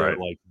 This year, they're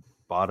like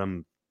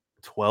bottom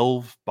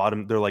 12,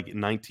 they're like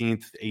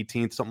 19th,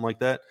 18th, something like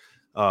that,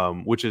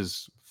 which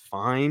is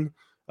fine.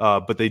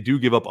 But they do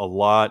give up a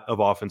lot of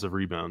offensive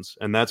rebounds.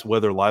 And that's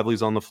whether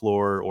Lively's on the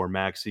floor or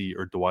Maxey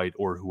or Dwight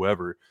or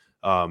whoever.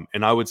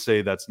 And I would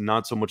say that's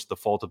not so much the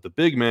fault of the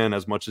big man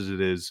as much as it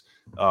is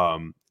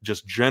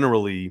just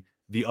generally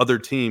the other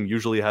team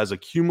usually has a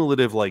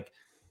cumulative like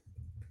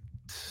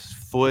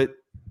foot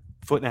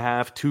and a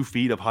half, 2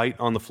 feet of height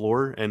on the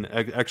floor and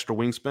extra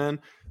wingspan.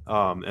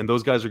 And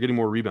those guys are getting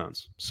more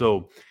rebounds.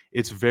 So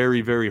it's very,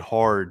 very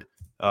hard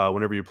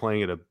whenever you're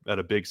playing at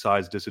a big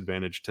size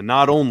disadvantage to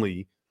not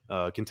only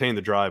contain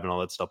the drive and all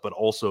that stuff, but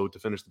also to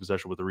finish the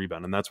possession with a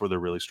rebound. And that's where they're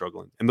really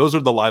struggling. And those are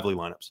the Lively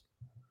lineups.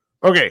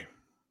 Okay.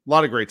 A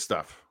lot of great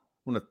stuff.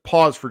 I'm going to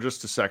pause for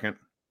just a second.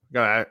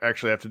 I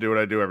actually have to do what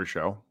I do every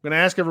show. I'm going to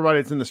ask everybody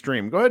that's in the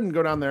stream, go ahead and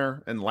go down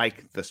there and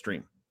like the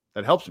stream.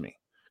 That helps me.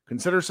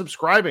 Consider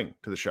subscribing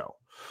to the show.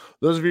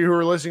 Those of you who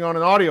are listening on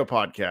an audio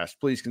podcast,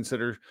 please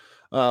consider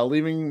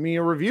leaving me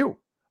a review.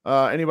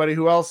 Anybody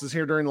who else is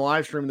here during the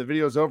live stream, the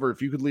video's over,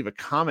 if you could leave a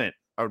comment,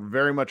 I would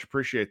very much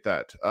appreciate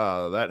that.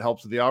 That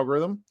helps with the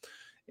algorithm.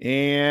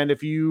 And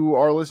if you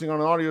are listening on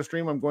an audio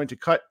stream, I'm going to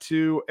cut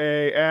to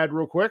a ad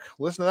real quick.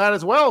 Listen to that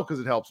as well because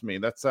it helps me.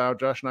 That's how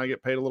Josh and I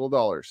get paid a little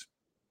dollars.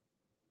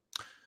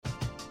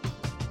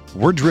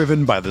 We're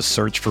driven by the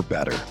search for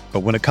better.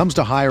 But when it comes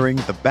to hiring,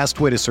 the best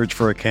way to search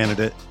for a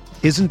candidate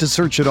isn't to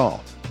search at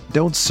all.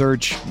 Don't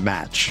search,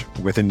 match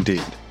with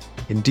Indeed.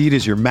 Indeed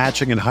is your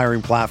matching and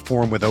hiring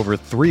platform with over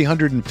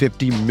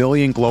 350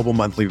 million global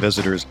monthly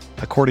visitors,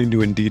 according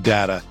to Indeed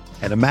data,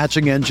 and a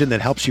matching engine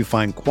that helps you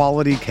find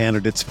quality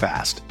candidates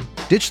fast.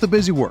 Ditch the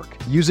busy work.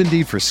 Use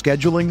Indeed for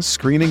scheduling,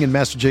 screening, and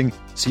messaging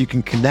so you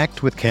can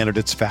connect with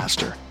candidates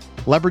faster.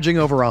 Leveraging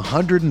over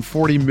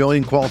 140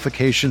 million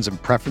qualifications and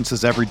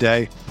preferences every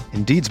day,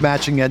 Indeed's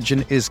matching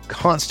engine is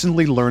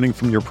constantly learning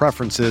from your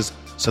preferences,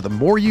 so the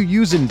more you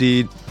use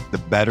Indeed, the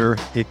better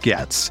it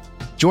gets.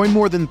 Join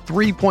more than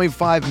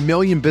 3.5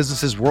 million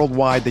businesses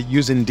worldwide that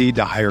use Indeed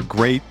to hire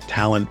great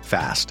talent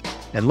fast.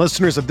 And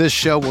listeners of this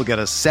show will get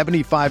a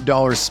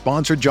 $75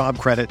 sponsored job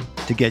credit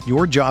to get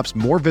your jobs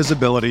more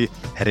visibility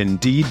at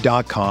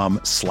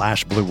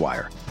Indeed.com/Blue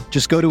Wire.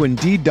 Just go to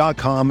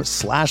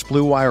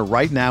Indeed.com/Blue Wire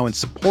right now and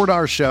support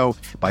our show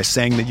by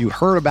saying that you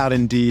heard about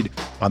Indeed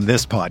on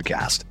this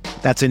podcast.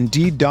 That's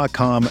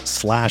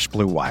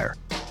Indeed.com/Blue Wire.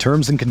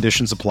 Terms and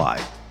conditions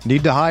apply.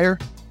 Need to hire?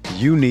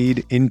 You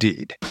need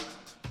Indeed.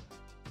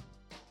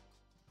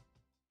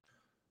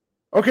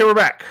 Okay, we're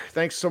back.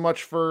 Thanks so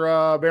much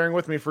for bearing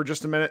with me for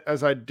just a minute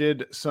as I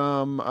did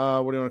some,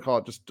 what do you want to call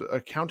it? Just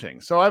accounting.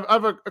 So I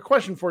have a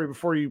question for you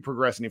before you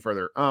progress any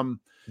further.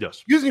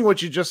 Yes. Using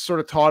what you just sort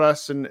of taught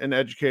us and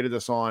educated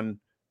us on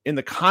in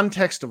the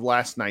context of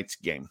last night's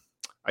game,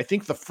 I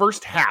think the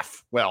first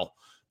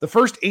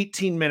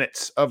 18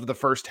 minutes of the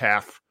first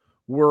half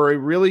were a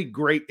really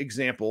great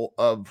example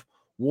of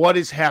what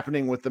is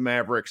happening with the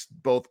Mavericks,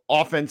 both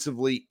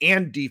offensively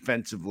and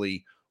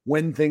defensively,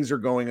 when things are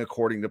going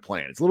according to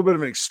plan. It's a little bit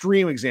of an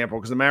extreme example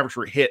because the Mavericks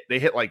were they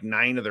hit like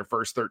 9 of their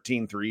first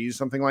 13 threes,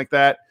 something like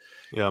that.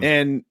 Yeah.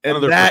 And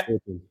that,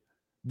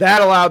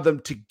 That allowed them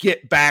to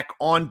get back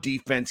on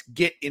defense,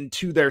 get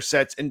into their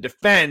sets, and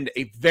defend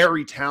a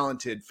very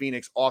talented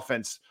Phoenix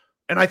offense.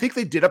 And I think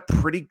they did a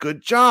pretty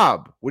good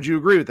job. Would you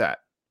agree with that?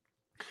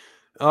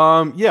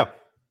 Yeah,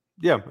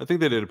 I think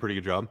they did a pretty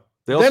good job.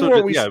 They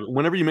also,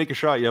 whenever you make a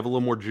shot, you have a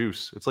little more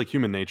juice. It's like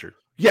human nature.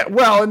 Yeah,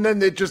 well, and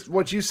then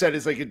what you said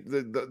is like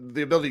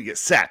the ability to get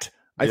set.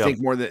 I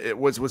think more than it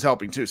was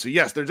helping too. So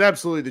yes, there's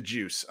absolutely the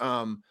juice.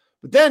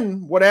 But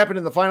then what happened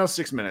in the final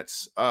 6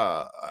 minutes?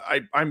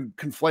 I'm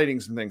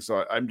conflating some things,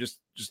 so I'm just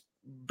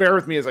bear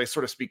with me as I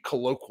sort of speak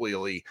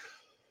colloquially.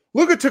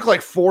 Luka took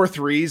like 4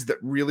 threes that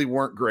really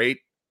weren't great,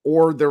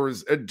 or there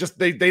was just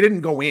they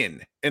didn't go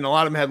in, and a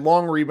lot of them had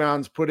long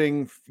rebounds,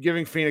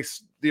 giving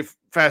Phoenix the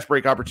fast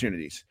break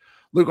opportunities.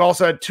 Luka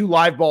also had 2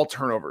 live ball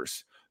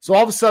turnovers, so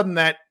all of a sudden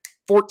that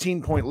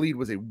 14-point lead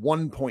was a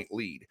 1-point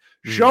lead,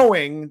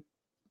 showing.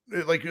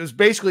 Like it was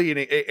basically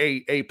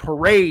a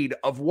parade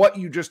of what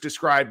you just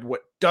described,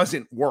 what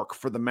doesn't work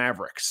for the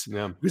Mavericks,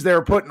 because they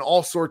were put in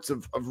all sorts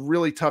of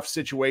really tough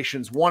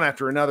situations, one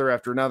after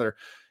another.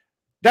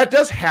 That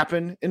does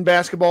happen in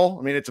basketball.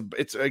 I mean,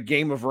 it's a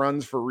game of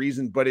runs for a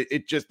reason, but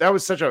that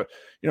was such a,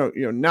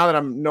 now that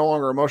I'm no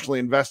longer emotionally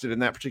invested in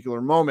that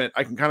particular moment,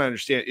 I can kind of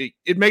understand it.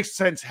 It makes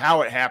sense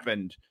how it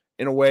happened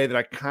in a way that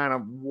I kind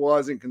of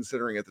wasn't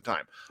considering at the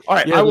time. All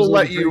right. I will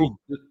let you.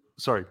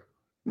 Sorry.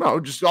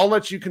 No, I'll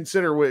let you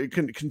continue with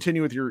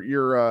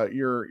the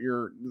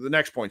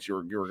next points you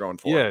were going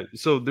for. Yeah,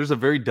 so there's a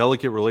very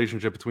delicate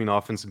relationship between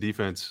offense and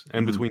defense,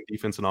 and between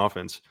defense and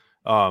offense,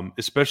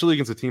 especially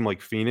against a team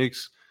like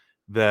Phoenix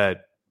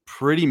that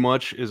pretty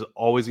much is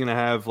always going to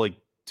have like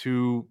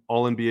 2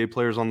 All-NBA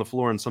players on the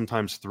floor and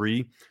sometimes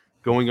 3,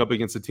 going up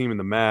against a team in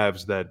the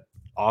Mavs that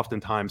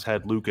oftentimes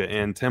had Luka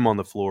and Tim on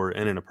the floor.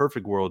 And in a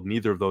perfect world,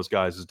 neither of those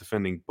guys is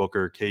defending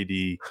Booker,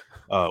 KD,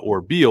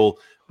 or Beal.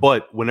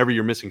 But whenever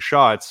you're missing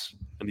shots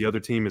and the other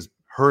team is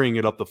hurrying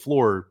it up the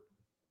floor,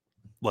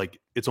 like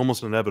it's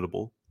almost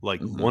inevitable.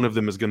 Like one of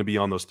them is going to be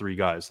on those 3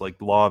 guys. Like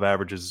the law of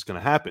averages is going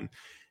to happen.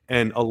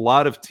 And a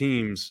lot of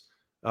teams,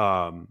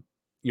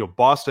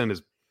 Boston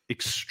is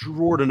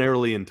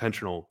extraordinarily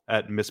intentional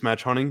at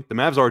mismatch hunting. The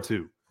Mavs are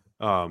too.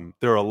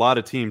 There are a lot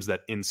of teams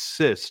that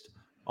insist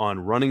on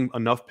running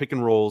enough pick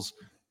and rolls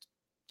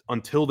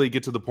until they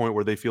get to the point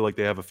where they feel like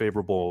they have a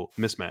favorable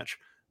mismatch.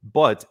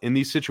 But in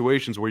these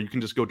situations where you can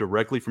just go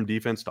directly from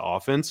defense to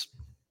offense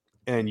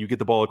and you get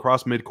the ball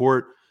across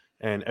midcourt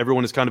and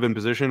everyone is kind of in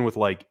position with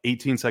like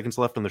 18 seconds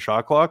left on the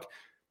shot clock,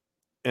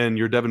 and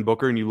you're Devin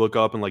Booker and you look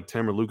up and like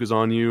Tim or Luka's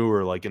on you,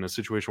 or like in a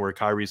situation where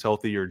Kyrie's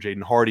healthy or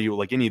Jaden Hardy, or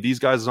like any of these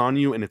guys is on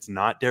you, and it's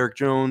not Derek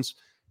Jones,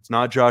 it's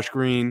not Josh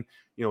Green,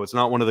 it's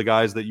not one of the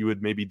guys that you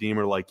would maybe deem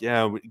or like,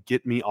 yeah,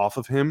 get me off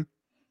of him.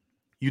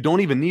 You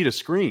don't even need a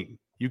screen.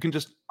 You can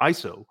just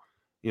ISO.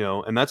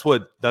 And that's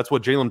what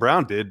Jaylen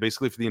Brown did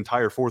basically for the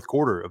entire fourth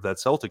quarter of that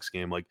Celtics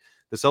game. Like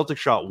the Celtics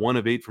shot 1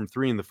 of 8 from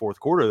 3 in the fourth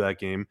quarter of that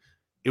game.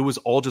 It was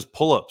all just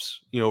pull-ups,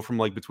 from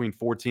like between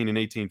 14 and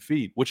 18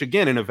 feet, which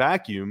again, in a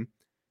vacuum,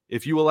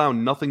 if you allow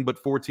nothing but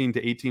 14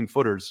 to 18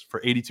 footers for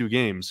 82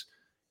 games,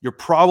 you're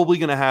probably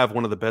going to have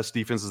one of the best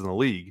defenses in the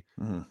league.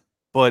 Mm-hmm.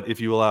 But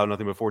if you allow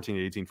nothing but 14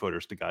 to 18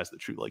 footers to guys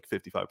that shoot like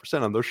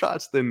 55% on those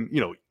shots, then,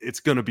 it's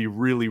going to be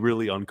really,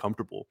 really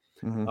uncomfortable.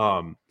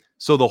 Mm-hmm.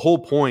 So the whole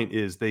point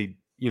is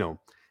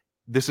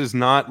this is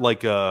not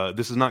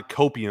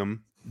copium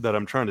that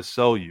I'm trying to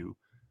sell you.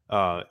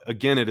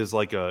 Again,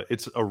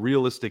 it's a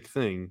realistic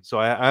thing. So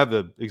I have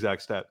the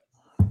exact stat.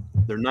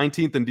 They're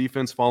 19th in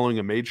defense following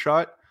a made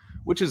shot,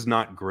 which is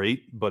not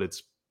great, but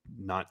it's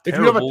not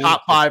terrible. If you have a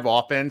top 5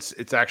 offense,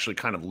 it's actually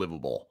kind of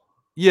livable.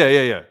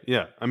 Yeah.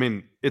 I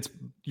mean,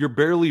 you're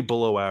barely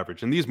below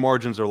average, and these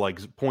margins are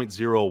like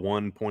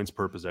 0.01 points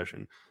per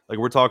possession. Like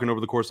we're talking over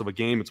the course of a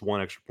game, it's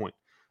 1 extra point.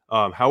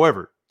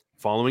 However,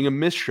 following a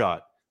missed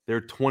shot,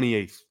 they're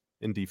 28th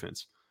in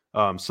defense.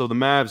 So the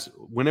Mavs,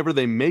 whenever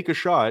they make a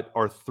shot,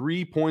 are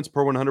 3 points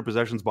per 100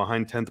 possessions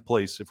behind 10th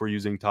place if we're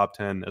using top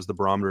 10 as the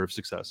barometer of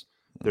success.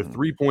 They're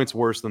 3 points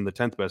worse than the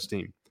 10th best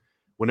team.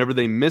 Whenever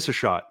they miss a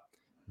shot,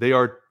 they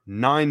are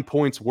 9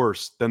 points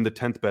worse than the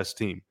 10th best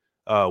team,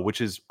 which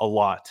is a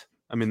lot.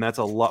 I mean, that's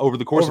a lot. Over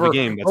the course of a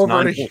game, that's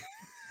 9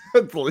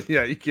 points.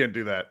 Yeah, you can't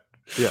do that.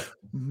 Yeah.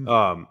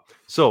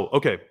 So,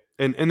 okay.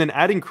 And then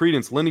lending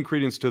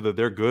credence to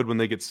they're good when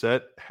they get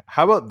set.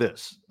 How about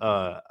this?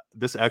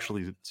 This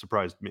actually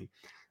surprised me.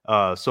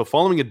 So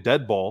following a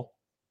dead ball,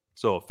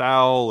 so a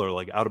foul or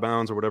like out of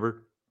bounds or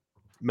whatever,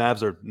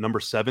 Mavs are number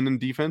 7 in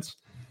defense.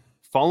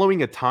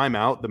 Following a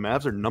timeout, the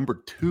Mavs are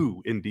number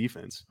 2 in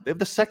defense. They have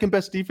the second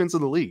best defense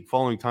in the league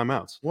following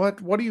timeouts.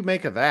 What do you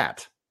make of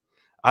that?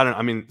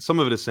 I mean, some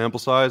of it is sample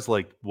size.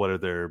 Like,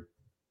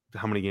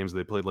 how many games have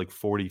they played? Like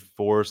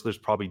 44. So there's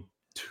probably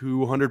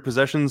 200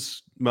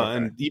 possessions,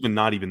 and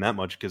not even that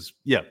much, because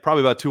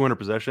probably about 200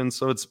 possessions.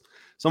 So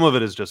some of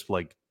it is just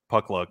like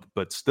puck luck,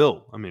 but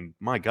still, I mean,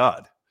 my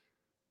God,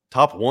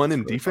 top 1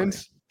 in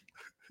defense,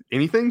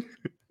 anything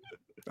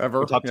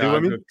ever? Top 2. I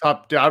mean,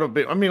 top.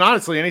 I mean,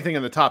 honestly, anything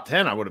in the top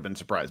 10, I would have been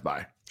surprised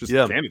by. Just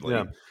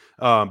candidly.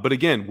 But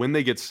again, when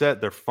they get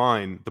set, they're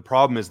fine. The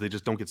problem is they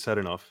just don't get set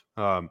enough.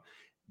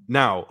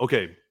 Now,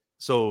 okay,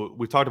 so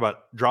we've talked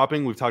about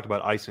dropping, we've talked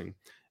about icing.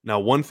 Now,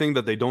 one thing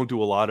that they don't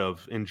do a lot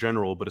of in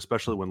general, but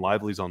especially when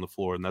Lively's on the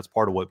floor, and that's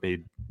part of what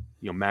made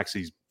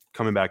Maxi's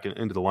coming back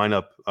into the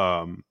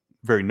lineup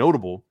very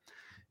notable,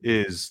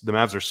 is the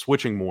Mavs are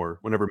switching more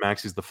whenever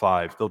Maxi's the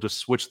 5. They'll just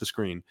switch the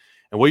screen.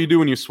 And what you do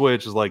when you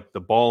switch is like the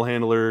ball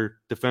handler,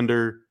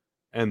 defender,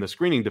 and the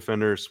screening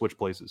defender switch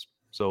places.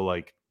 So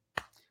like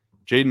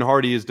Jaden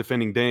Hardy is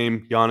defending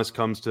Dame. Giannis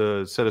comes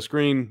to set a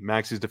screen.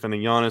 Maxi's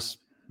defending Giannis.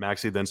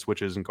 Maxi then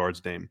switches and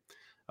guards Dame.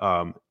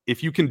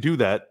 If you can do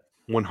that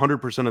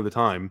 100% of the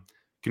time,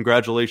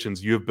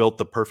 congratulations, you have built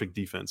the perfect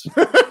defense.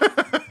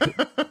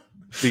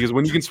 Because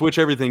when you can switch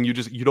everything, you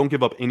don't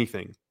give up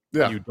anything.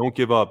 Yeah. You don't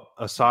give up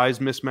a size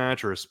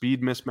mismatch or a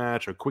speed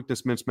mismatch or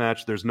quickness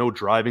mismatch. There's no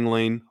driving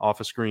lane off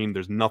a screen.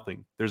 There's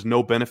nothing. There's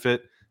no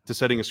benefit to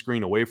setting a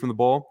screen away from the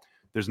ball.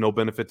 There's no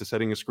benefit to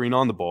setting a screen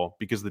on the ball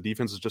because the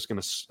defense is just going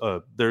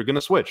to they're going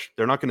to switch.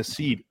 They're not going to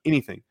cede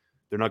anything.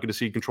 They're not going to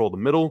cede control of the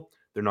middle.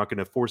 They're not going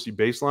to force you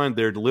baseline.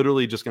 They're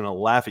literally just going to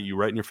laugh at you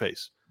right in your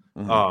face.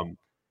 Mm-hmm.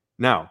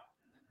 Now,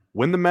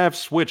 when the Mavs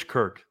switch,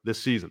 Kirk,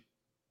 this season,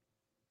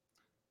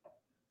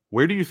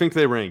 where do you think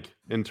they rank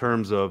in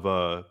terms of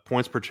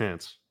points per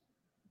chance?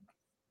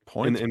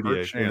 Points in the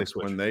NBA per chance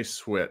when they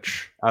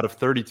switch. Out of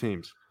 30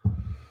 teams.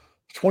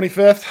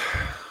 25th.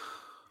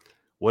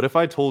 What if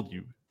I told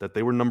you that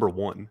they were number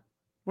 1?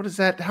 What is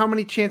that? How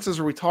many chances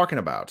are we talking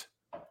about?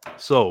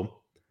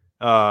 So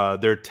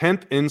they're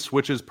 10th in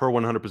switches per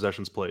 100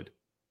 possessions played.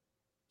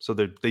 So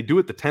they do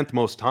it the 10th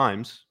most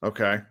times.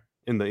 Okay.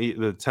 In the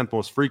 10th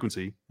most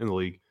frequency in the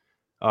league.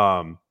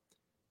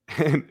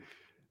 And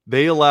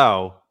they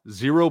allow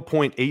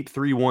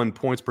 0.831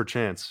 points per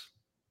chance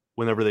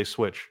whenever they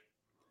switch.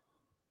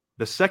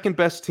 The second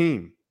best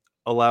team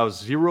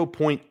allows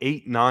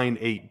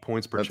 0.898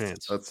 points per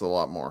chance. That's a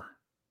lot more.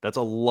 That's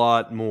a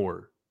lot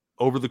more.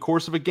 Over the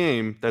course of a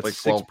game, that's like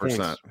 6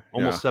 points.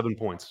 Almost 7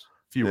 points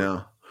fewer.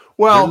 Yeah.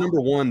 Well, they're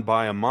number 1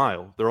 by a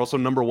mile. They're also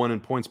number 1 in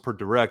points per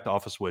direct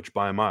off a switch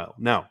by a mile.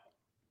 Now,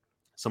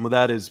 some of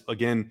that is,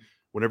 again,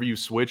 whenever you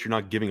switch, you're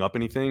not giving up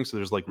anything. So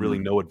there's like really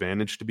no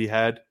advantage to be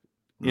had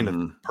in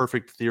a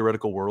perfect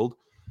theoretical world.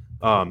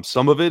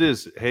 Some of it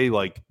is, hey,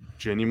 like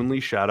genuinely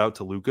shout out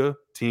to Luka.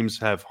 Teams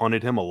have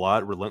hunted him a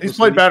lot relentlessly. He's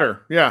played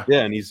better. Yeah.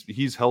 Yeah. And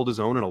he's held his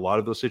own in a lot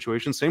of those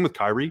situations. Same with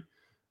Kyrie.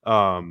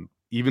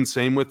 Even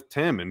same with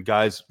Tim, and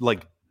guys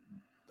like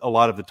a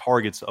lot of the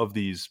targets of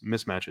these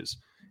mismatches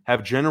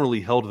have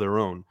generally held their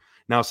own.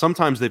 Now,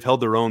 sometimes they've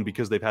held their own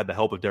because they've had the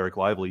help of Derek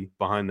Lively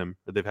behind them,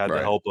 or they've had the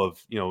help of,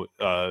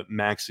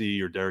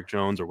 Maxi or Derek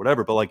Jones or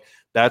whatever. But like,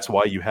 that's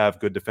why you have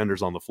good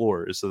defenders on the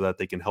floor, is so that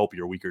they can help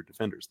your weaker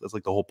defenders. That's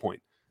like the whole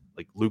point.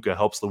 Like Luka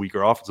helps the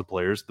weaker offensive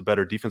players. The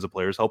better defensive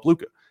players help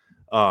Luka.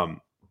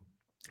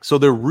 So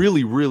they're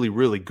really, really,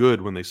 really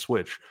good when they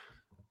switch.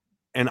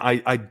 And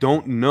I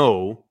don't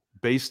know,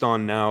 based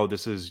on now,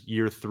 this is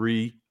year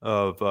 3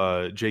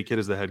 of Jay Kidd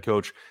as the head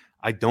coach.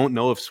 I don't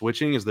know if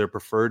switching is their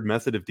preferred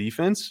method of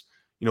defense.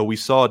 We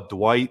saw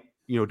Dwight,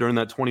 during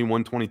that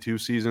 21-22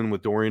 season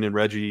with Dorian and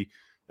Reggie,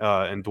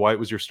 and Dwight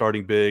was your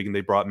starting big, and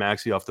they brought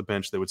Maxi off the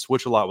bench. They would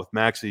switch a lot with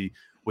Maxi.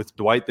 With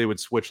Dwight, they would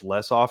switch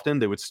less often.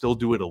 They would still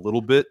do it a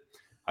little bit.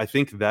 I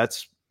think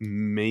that's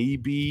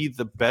maybe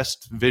the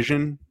best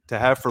vision to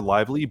have for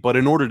Lively. But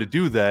in order to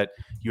do that,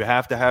 you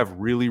have to have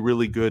really,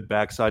 really good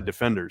backside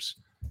defenders.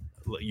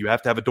 You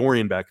have to have a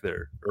Dorian back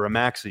there, or a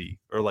Maxi,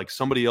 or like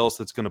somebody else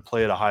that's going to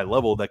play at a high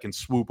level that can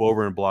swoop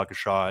over and block a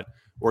shot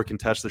or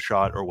contest the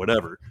shot or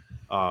whatever.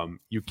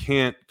 You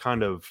can't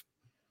kind of,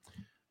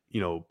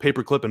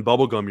 paperclip and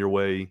bubblegum your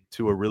way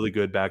to a really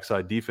good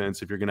backside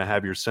defense if you're going to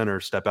have your center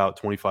step out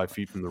 25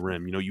 feet from the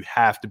rim. You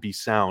have to be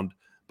sound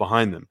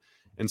behind them.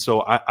 And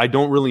so I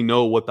don't really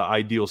know what the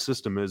ideal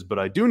system is, but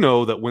I do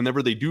know that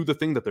whenever they do the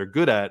thing that they're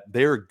good at,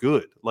 they're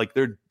good. Like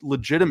they're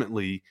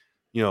legitimately,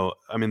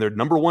 they're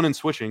number 1 in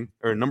switching,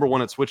 or number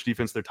 1 at switch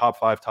defense. They're top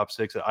 5, top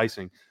 6 at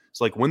icing.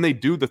 It's like when they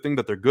do the thing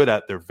that they're good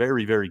at, they're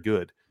very, very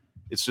good.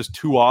 It's just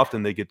too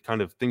often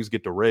things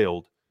get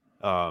derailed,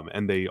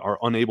 and they are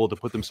unable to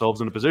put themselves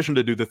in a position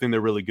to do the thing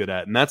they're really good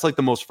at. And that's like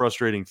the most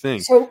frustrating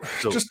thing. So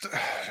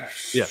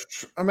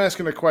I'm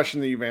asking a question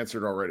that you've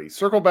answered already.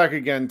 Circle back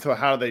again to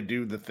how they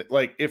do the thing.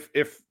 Like if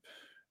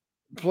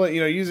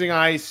using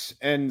ice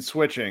and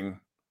switching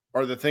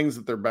are the things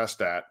that they're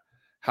best at,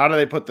 how do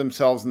they put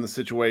themselves in the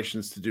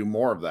situations to do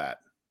more of that?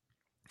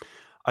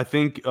 I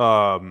think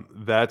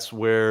that's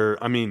where,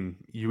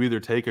 you either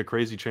take a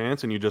crazy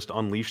chance and you just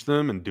unleash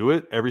them and do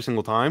it every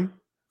single time.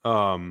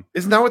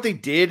 Isn't that what they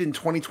did in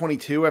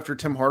 2022 after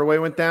Tim Hardaway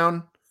went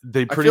down?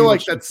 They pretty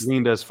much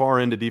leaned as far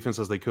into defense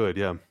as they could.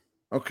 Yeah.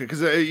 Okay. Because,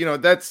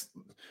 that's,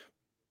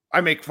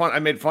 I made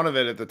fun of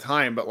it at the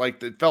time, but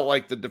like it felt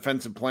like the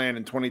defensive plan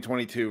in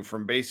 2022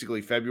 from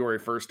basically February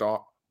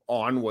 1st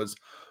on was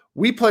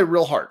we play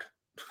real hard.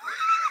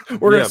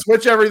 We're going to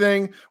switch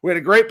everything. We had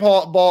a great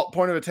ball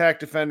point of attack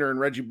defender in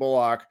Reggie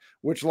Bullock,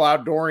 which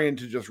allowed Dorian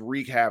to just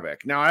wreak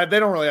havoc. Now, they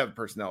don't really have the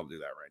personnel to do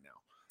that right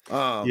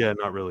now. Yeah,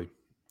 not really.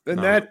 And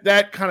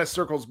that kind of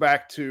circles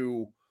back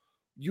to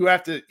you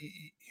have to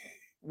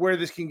where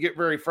this can get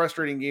very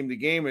frustrating game to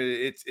game.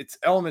 It's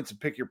elements of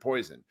pick your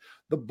poison.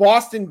 The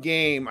Boston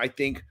game, I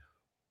think,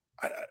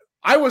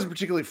 I wasn't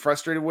particularly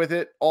frustrated with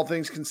it, all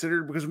things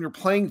considered, because when you're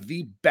playing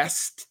the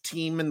best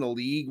team in the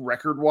league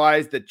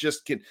record-wise that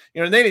just can,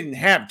 and they didn't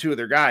have two of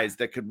their guys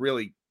that could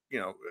really,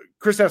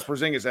 Kristaps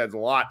Porzingis adds a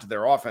lot to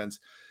their offense.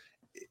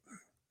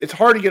 It's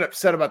hard to get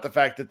upset about the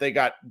fact that they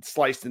got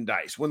sliced and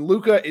diced. When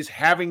Luka is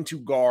having to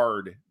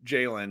guard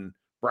Jaylen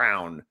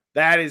Brown,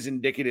 that is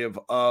indicative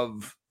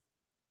of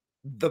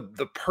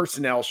the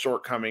personnel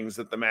shortcomings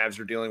that the Mavs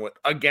are dealing with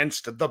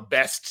against the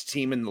best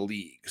team in the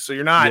league. So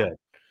you're not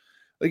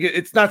like,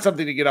 it's not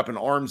something to get up in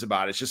arms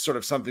about. It's just sort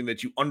of something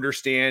that you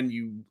understand,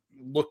 you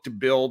look to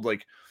build.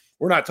 Like,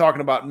 we're not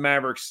talking about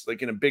Mavericks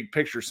like in a big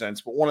picture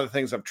sense, but one of the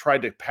things I've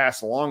tried to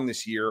pass along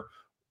this year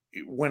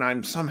when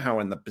I'm somehow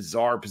in the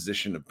bizarre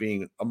position of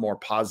being a more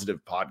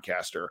positive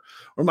podcaster,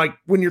 I'm like,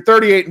 when you're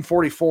 38 and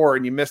 44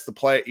 and you miss the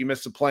play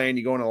and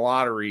you go in the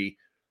lottery,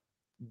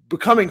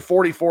 becoming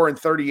 44 and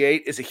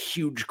 38 is a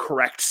huge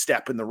correct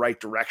step in the right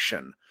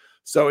direction.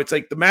 So it's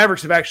like the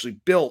Mavericks have actually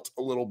built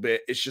a little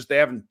bit. It's just they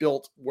haven't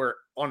built where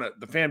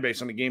the fan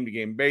base on a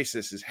game-to-game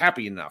basis is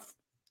happy enough,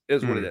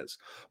 is what it is.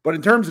 But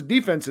in terms of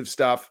defensive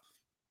stuff,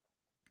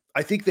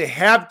 I think they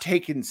have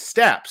taken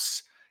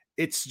steps.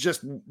 It's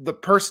just the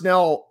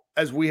personnel,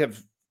 as we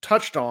have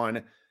touched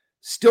on,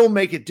 still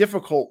make it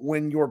difficult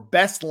when your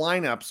best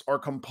lineups are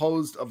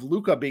composed of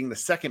Luka being the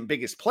second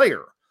biggest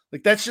player.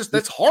 Like,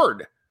 that's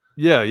hard.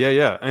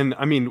 Yeah. And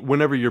I mean,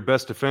 whenever your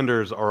best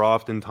defenders are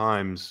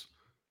oftentimes,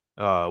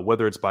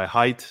 whether it's by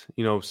height,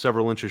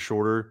 several inches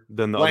shorter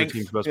than the other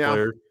team's best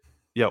player,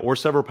 or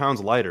several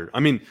pounds lighter. I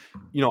mean,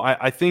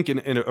 I think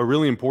in a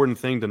really important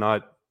thing to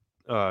not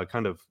an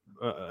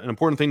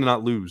important thing to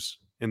not lose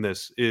in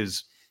this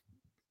is,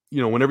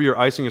 whenever you're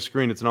icing a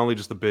screen, it's not only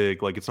just the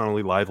big, like it's not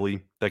only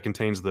Lively that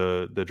contains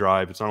the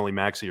drive, it's not only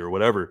Maxey or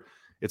whatever,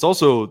 it's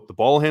also the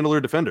ball handler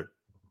defender.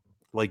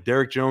 Like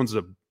Derek Jones is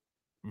a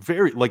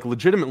very, like,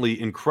 legitimately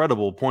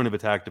incredible point of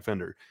attack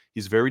defender.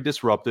 He's very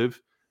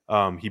disruptive.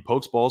 He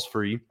pokes balls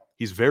free.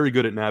 He's very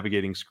good at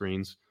navigating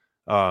screens.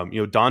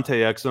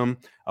 Dante Exum,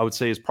 I would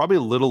say, is probably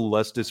a little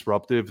less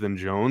disruptive than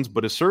Jones,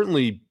 but is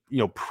certainly,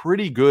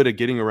 pretty good at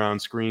getting around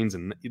screens.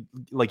 And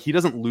he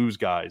doesn't lose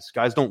guys.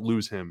 Guys don't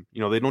lose him.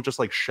 They don't just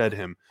like shed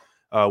him.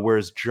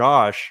 Whereas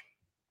Josh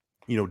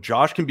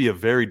can be a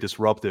very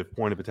disruptive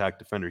point of attack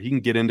defender. He can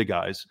get into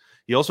guys.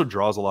 He also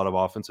draws a lot of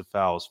offensive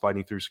fouls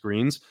fighting through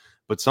screens,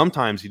 but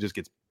sometimes he just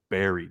gets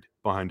buried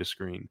behind a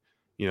screen.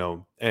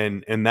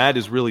 And that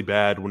is really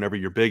bad whenever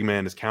your big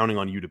man is counting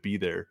on you to be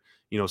there.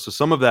 So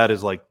some of that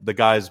is like the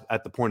guys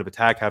at the point of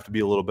attack have to be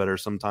a little better.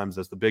 Sometimes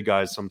that's the big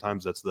guys.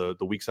 Sometimes that's the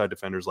weak side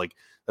defenders. Like,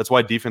 that's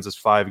why defense is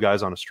 5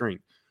 guys on a string.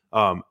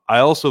 I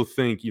also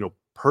think,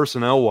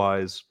 personnel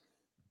wise,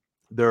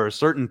 there are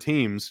certain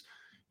teams,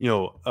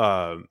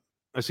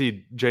 I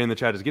see Jay in the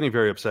chat is getting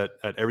very upset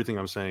at everything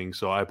I'm saying.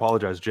 So I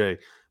apologize, Jay.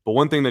 But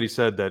one thing that he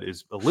said that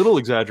is a little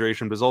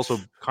exaggeration, but is also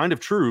kind of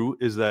true,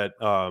 is that,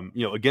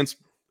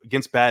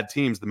 against bad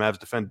teams, the Mavs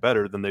defend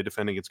better than they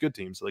defend against good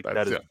teams. Like,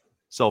 that is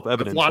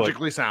self-evident. That's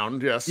logically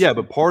sound, yes. Yeah,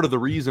 but part of the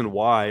reason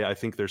why I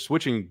think their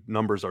switching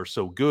numbers are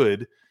so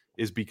good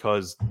is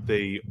because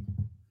they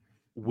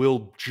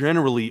will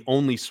generally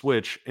only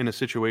switch in a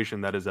situation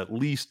that is at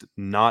least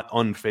not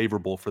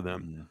unfavorable for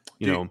them.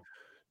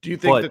 Do you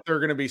think that there are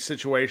going to be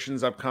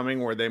situations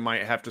upcoming where they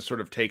might have to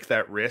sort of take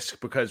that risk?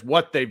 Because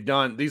what they've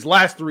done, these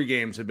last 3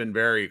 games have been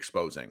very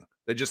exposing.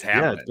 They just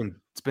haven't. Yeah,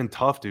 it's been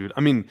tough, dude.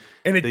 I mean,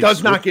 and it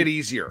does not get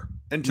easier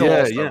until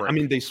break. I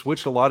mean, they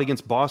switched a lot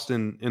against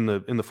Boston in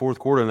the fourth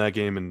quarter in that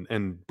game,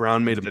 and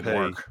Brown made them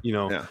pay.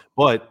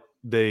 But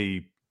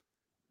they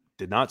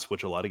did not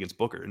switch a lot against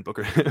Booker, and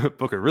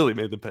Booker really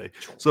made them pay.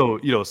 So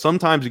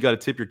sometimes you got to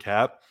tip your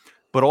cap,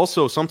 but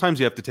also sometimes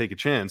you have to take a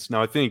chance.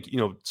 Now, I think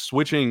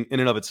switching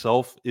in and of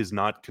itself is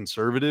not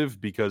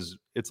conservative because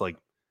it's like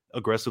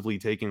aggressively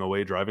taking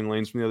away driving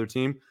lanes from the other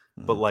team,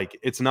 but like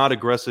it's not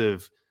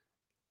aggressive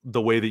the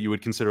way that you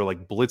would consider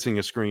like blitzing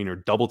a screen or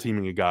double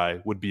teaming a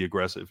guy would be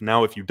aggressive.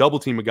 Now, if you double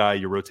team a guy,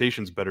 your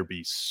rotations better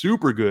be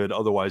super good.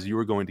 Otherwise, you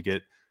are going to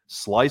get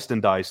sliced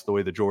and diced the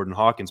way that Jordan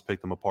Hawkins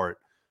picked them apart,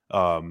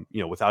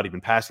 without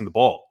even passing the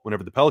ball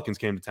whenever the Pelicans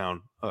came to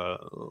town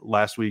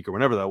last week or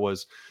whenever that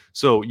was.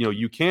 So,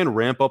 you can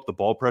ramp up the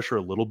ball pressure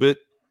a little bit,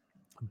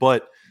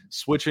 but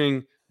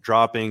switching,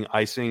 dropping,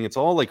 icing, it's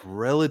all like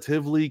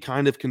relatively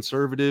kind of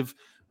conservative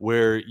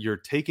where you're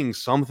taking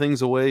some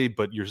things away,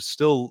 but you're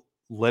still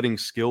letting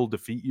skill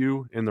defeat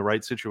you in the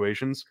right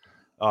situations.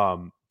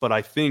 But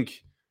I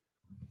think,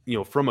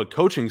 from a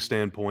coaching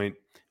standpoint,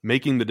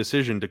 making the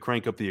decision to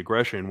crank up the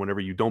aggression whenever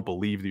you don't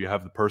believe that you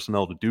have the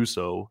personnel to do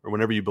so, or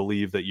whenever you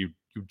believe that you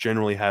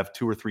generally have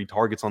 2 or 3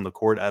 targets on the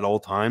court at all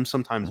times,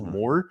 sometimes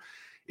more,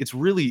 it's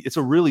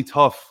a really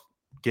tough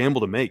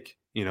gamble to make,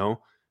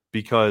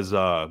 because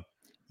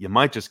you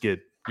might just get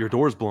your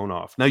doors blown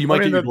off. Now, you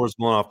might get your doors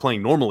blown off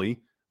playing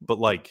normally, but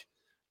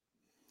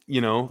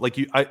you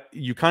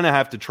kind of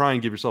have to try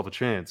and give yourself a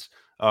chance.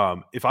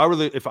 If I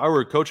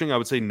were coaching, I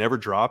would say never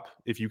drop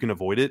if you can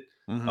avoid it.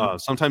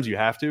 Sometimes you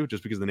have to,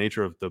 just because of the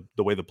nature of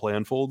the way the play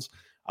unfolds.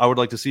 I would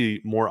like to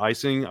see more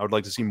icing. I would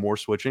like to see more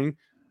switching.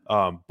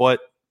 But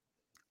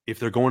if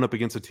they're going up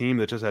against a team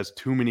that just has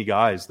too many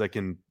guys that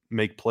can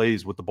make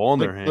plays with the ball in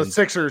their hands,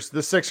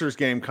 the Sixers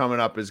game coming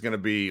up is going to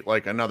be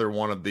like another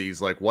one of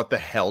these. Like, what the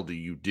hell do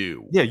you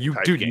do? Yeah, you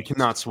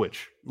cannot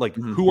switch. Like,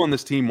 who on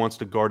this team wants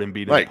to guard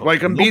Embiid? Like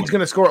Embiid's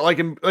going to score.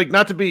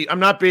 I'm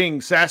not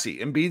being sassy.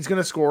 Embiid's going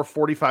to score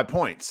 45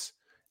 points,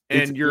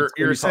 and you're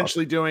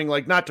essentially doing,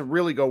 like, not to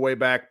really go way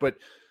back, but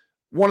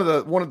one of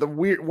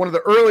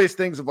the earliest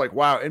things of like,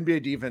 wow,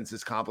 NBA defense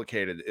is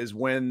complicated is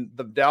when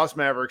the Dallas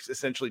Mavericks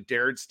essentially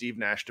dared Steve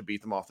Nash to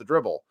beat them off the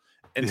dribble.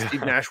 And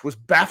Steve Nash was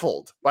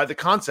baffled by the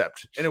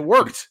concept, and it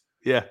worked.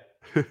 Yeah.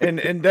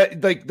 and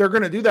that, like, they're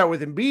going to do that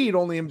with Embiid.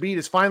 Only Embiid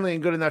is finally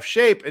in good enough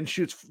shape and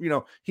shoots,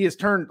 he has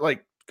turned,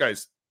 like,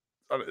 guys,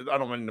 I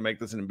don't mean to make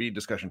this an Embiid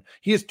discussion.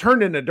 He has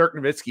turned into Dirk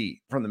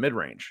Nowitzki from the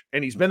mid-range,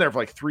 and he's been there for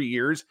like 3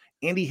 years,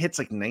 and he hits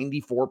like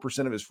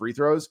 94% of his free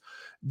throws.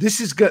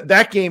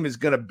 That game is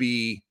going to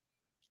be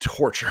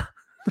torture.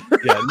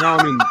 Yeah, no,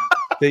 I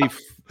mean,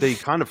 they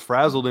kind of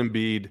frazzled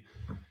Embiid.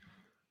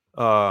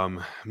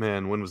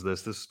 Man, when was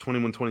this? This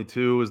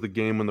 21-22 is the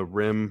game when the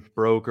rim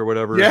broke or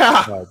whatever.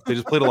 Yeah. They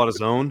just played a lot of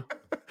zone.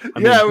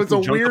 It was a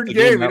weird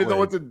game. They didn't know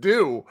what to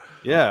do.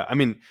 Yeah, I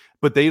mean,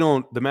 but the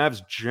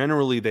Mavs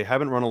generally, they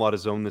haven't run a lot of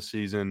zone this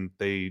season.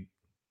 They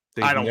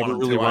never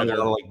really run a lot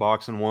of like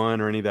box and one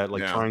or any of that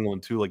like triangle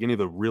and two, like any of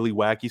the really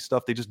wacky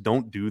stuff. They just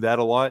don't do that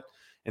a lot.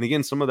 And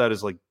again, some of that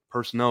is like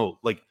personnel,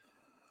 like,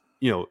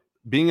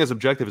 being as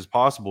objective as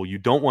possible. You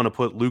don't want to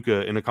put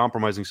Luka in a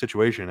compromising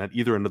situation at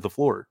either end of the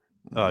floor.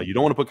 You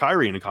don't want to put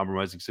Kyrie in a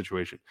compromising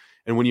situation.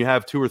 And when you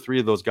have 2 or 3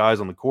 of those guys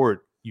on the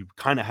court, you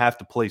kind of have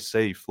to play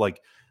safe.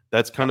 Like,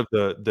 that's kind of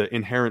the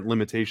inherent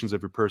limitations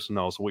of your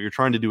personnel. So what you're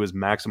trying to do is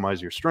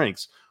maximize your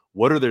strengths.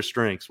 What are their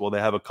strengths? Well, they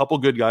have a couple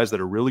good guys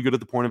that are really good at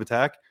the point of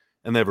attack,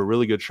 and they have a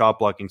really good shot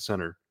blocking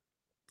center.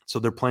 So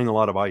they're playing a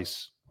lot of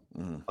ice.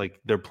 Like,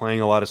 they're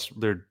playing a lot of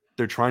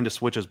they're trying to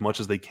switch as much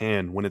as they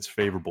can when it's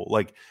favorable.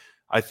 Like,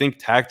 I think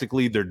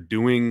tactically they're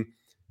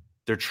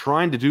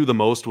trying to do the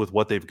most with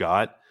what they've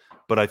got.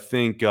 But I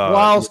think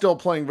while still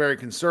playing very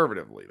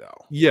conservatively,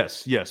 though.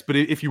 Yes. But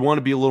if you want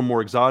to be a little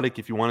more exotic,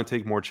 if you want to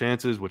take more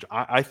chances, which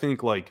I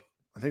think, like,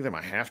 I think they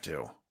might have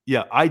to.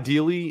 Yeah,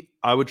 ideally,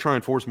 I would try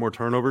and force more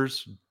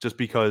turnovers, just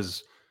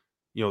because,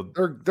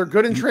 they're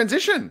good in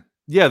transition.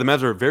 Yeah, the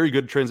Mavs are a very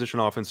good transition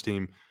offense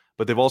team,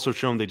 but they've also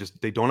shown they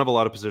don't have a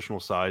lot of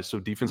positional size. So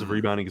defensive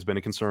rebounding has been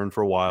a concern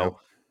for a while,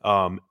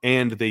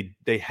 and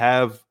they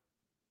have,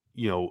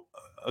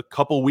 a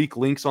couple weak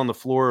links on the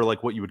floor,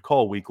 like what you would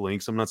call weak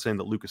links. I'm not saying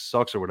that Luka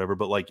sucks or whatever,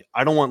 but like,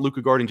 I don't want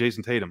Luka guarding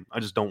Jason Tatum.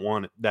 I just don't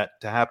want that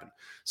to happen.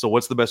 So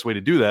what's the best way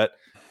to do that?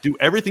 Do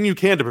everything you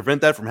can to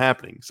prevent that from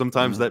happening.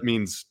 Sometimes that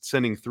means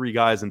sending 3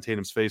 guys in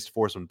Tatum's face to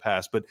force him to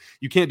pass, but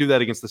you can't do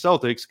that against the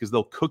Celtics because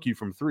they'll cook you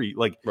from 3.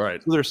 Like,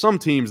 right. So there's some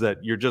teams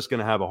that you're just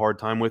going to have a hard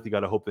time with. You got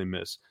to hope they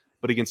miss.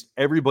 But against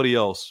everybody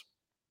else,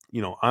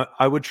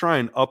 I would try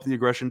and up the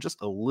aggression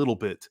just a little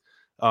bit.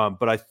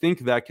 But I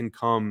think that can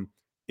come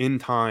in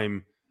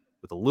time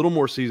with a little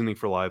more seasoning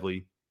for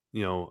Lively,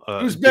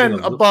 who's been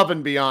above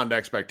and beyond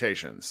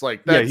expectations.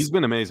 Like, he's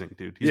been amazing,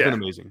 dude. He's been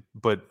amazing.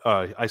 But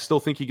I still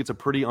think he gets a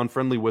pretty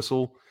unfriendly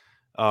whistle,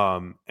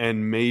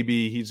 and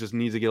maybe he just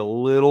needs to get a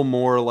little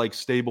more like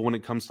stable when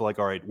it comes to like,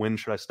 all right, when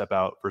should I step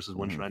out versus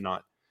when should I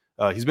not?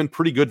 He's been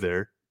pretty good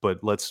there,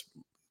 but let's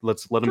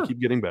let him keep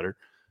getting better,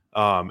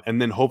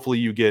 and then hopefully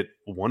you get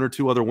 1 or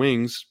 2 other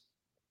wings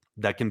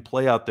that can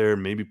play out there,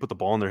 maybe put the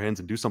ball in their hands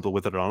and do something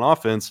with it on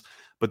offense,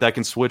 but that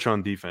can switch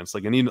on defense.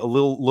 Like, I need a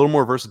little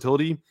more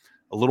versatility,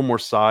 a little more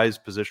size,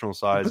 positional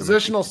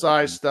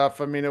size stuff.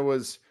 I mean, it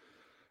was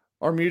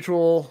our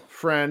mutual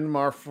friend,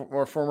 our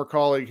former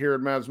colleague here at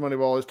Mavs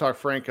Moneyball, always talk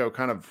Franco,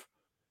 kind of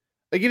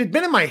like, it had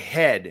been in my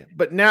head,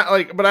 but now,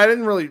 but I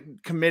didn't really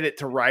commit it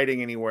to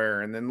writing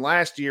anywhere. And then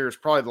last year is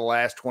probably the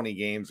last 20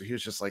 games. He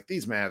was just like,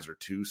 these Mavs are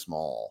too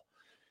small.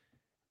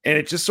 And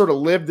it just sort of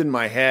lived in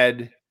my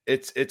head.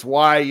 It's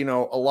why, a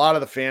lot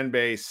of the fan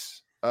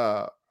base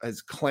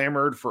has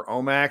clamored for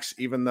Omax,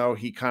 even though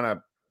he kind of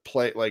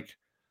played, like,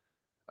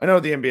 I know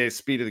the NBA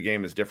speed of the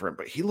game is different,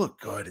 but he looked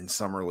good in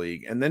summer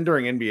league. And then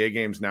during NBA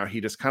games now,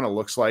 he just kind of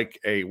looks like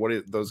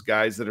those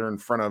guys that are in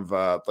front of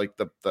like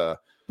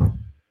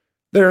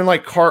they're in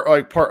like car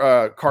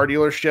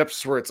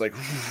dealerships where it's like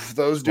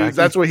those dudes.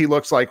 That's what he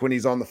looks like when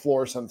he's on the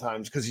floor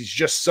sometimes, because he's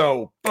just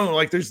so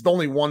like, there's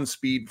only one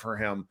speed for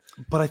him.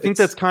 But I think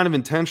that's kind of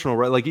intentional,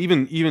 right? Like,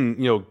 even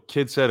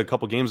Kid said a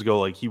couple games ago,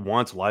 like, he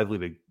wants Lively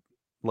to,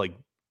 like,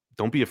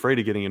 don't be afraid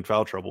of getting in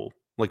foul trouble.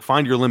 Like,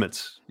 find your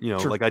limits,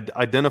 Sure. Like,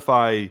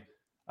 identify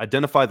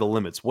the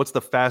limits. What's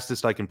the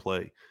fastest I can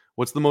play?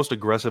 What's the most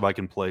aggressive I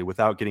can play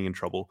without getting in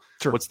trouble?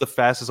 Sure. What's the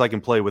fastest I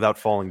can play without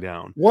falling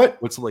down?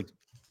 What's like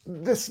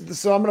this?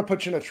 So I'm going to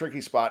put you in a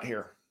tricky spot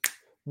here.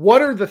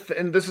 What are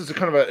and this is a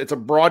kind of it's a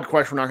broad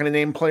question. We're not going to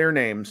name player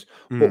names,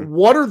 but Mm.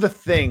 what are the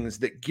things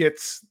that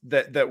gets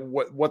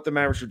what the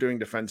Mavericks are doing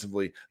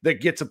defensively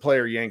that gets a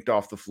player yanked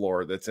off the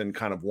floor that's in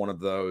kind of one of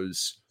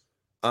those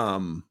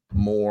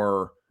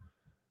more,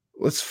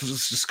 let's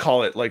just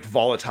call it like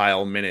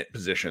volatile minute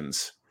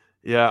positions?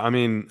 Yeah, I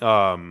mean,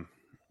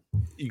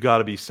 you got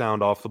to be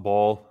sound off the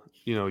ball.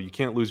 You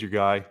can't lose your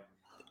guy.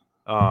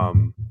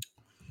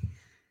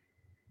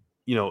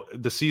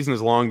 The season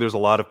is long. There's a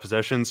lot of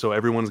possession, so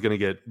everyone's going to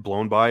get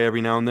blown by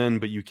every now and then,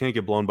 but you can't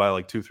get blown by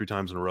like 2-3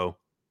 times in a row.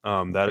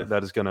 Okay.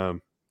 That's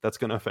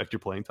gonna affect your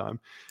playing time.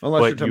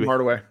 Unless But you're Tim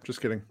Hardaway.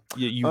 Just kidding.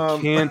 You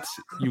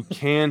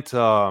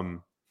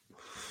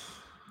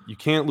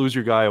can't lose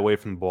your guy away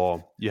from the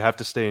ball. You have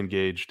to stay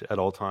engaged at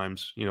all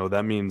times.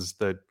 That means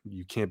that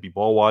you can't be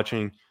ball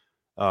watching.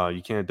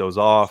 You can't doze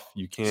off.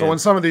 You can't. So when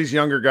some of these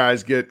younger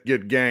guys get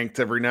ganked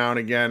every now and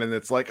again, and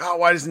it's like, oh,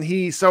 why doesn't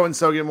he so and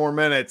so get more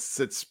minutes?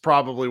 It's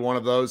probably one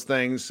of those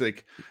things.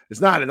 Like, it's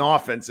not an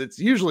offense; it's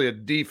usually a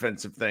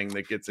defensive thing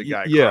that gets a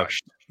guy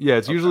crushed. Yeah,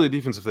 it's usually a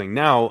defensive thing.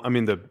 Now, I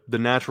mean, the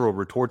natural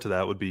retort to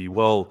that would be,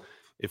 well,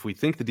 if we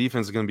think the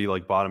defense is going to be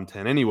like bottom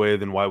 10 anyway,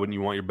 then why wouldn't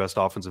you want your best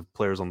offensive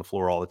players on the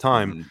floor all the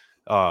time?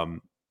 Mm-hmm.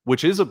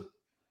 Which is a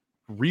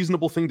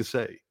reasonable thing to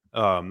say.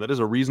 That is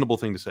a reasonable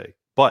thing to say.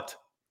 But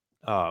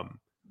I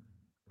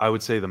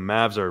would say the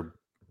Mavs are,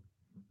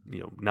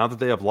 now that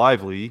they have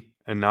Lively,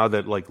 and now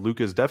that like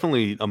Luka is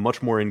definitely a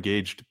much more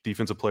engaged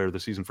defensive player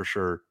this season for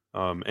sure,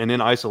 and in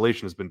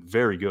isolation has been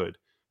very good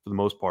for the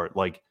most part.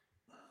 Like,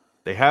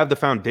 they have the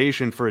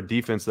foundation for a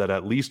defense that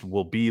at least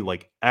will be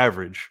like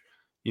average,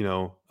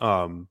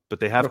 but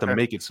they have to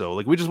make it so.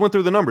 Like, we just went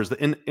through the numbers.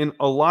 In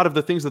a lot of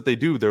the things that they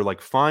do, they're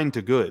like fine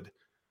to good.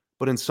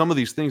 But in some of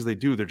these things they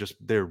do,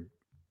 they're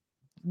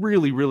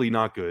really, really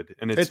not good.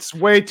 And it's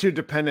way too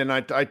dependent.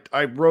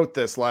 I wrote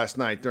this last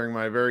night during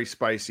my very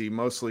spicy,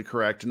 mostly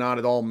correct, not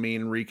at all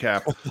mean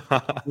recap,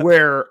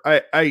 where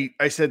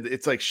I said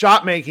it's like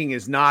shot making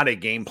is not a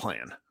game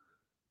plan.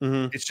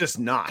 Mm-hmm. It's just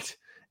not.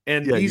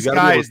 And these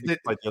guys that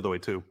fight the other way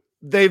too.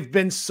 They've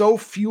been so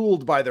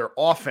fueled by their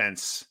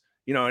offense,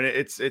 and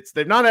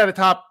they've not had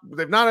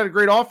a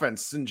great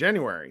offense in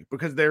January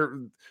because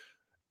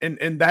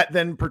and that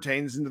then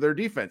pertains into their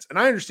defense. And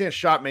I understand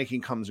shot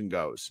making comes and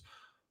goes.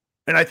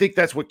 And I think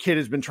that's what Kidd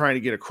has been trying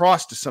to get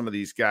across to some of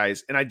these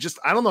guys. And I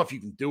don't know if you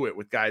can do it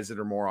with guys that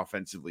are more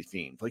offensively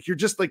themed. Like, you're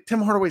just like,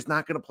 Tim Hardaway's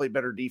not going to play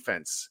better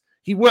defense.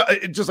 He will,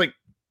 just like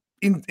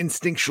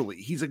instinctually,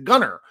 he's a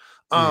gunner.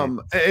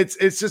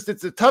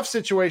 It's a tough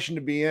situation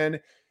to be in.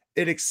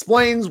 It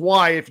explains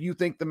why, if you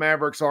think the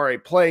Mavericks are a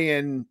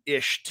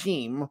play-in-ish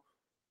team,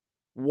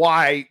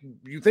 why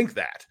you think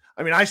that.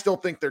 I mean, I still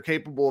think they're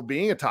capable of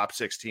being a top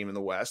 6 team in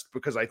the West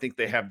because I think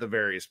they have the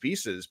various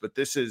pieces, but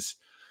this is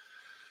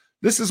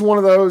one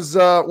of those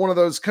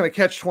kind of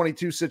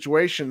catch-22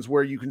 situations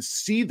where you can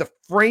see the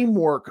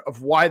framework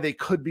of why they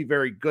could be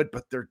very good,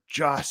 but they're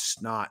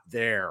just not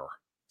there.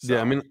 So.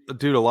 Yeah, I mean,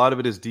 dude, a lot of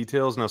it is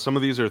details. Now, some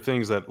of these are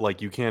things that,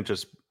 like, you can't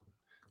just,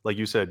 like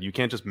you said, you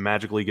can't just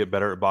magically get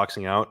better at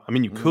boxing out. I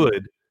mean, you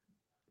could,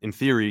 in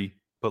theory,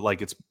 but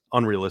like, it's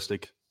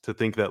unrealistic to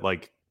think that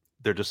like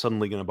they're just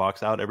suddenly going to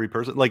box out every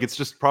person. Like, it's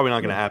just probably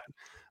not going to happen.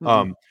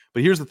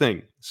 But here's the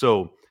thing.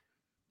 So,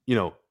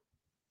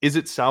 is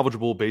it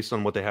salvageable based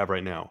on what they have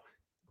right now?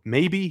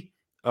 Maybe.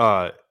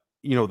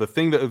 The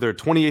thing that they're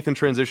 28th in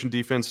transition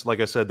defense, like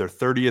I said, they're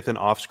 30th in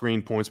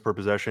off-screen points per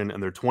possession,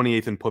 and they're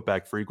 28th in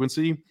putback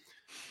frequency.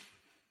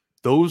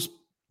 Those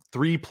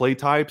 3 play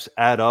types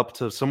add up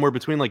to somewhere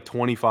between like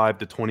 25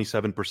 to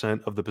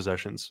 27% of the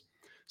possessions.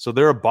 So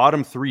they're a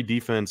bottom 3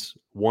 defense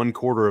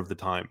 1/4 of the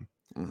time.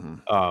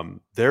 Mm-hmm.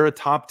 They're a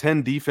top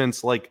 10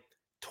 defense like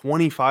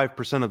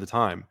 25% of the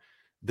time.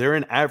 They're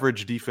an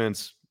average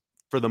defense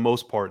for the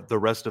most part the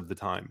rest of the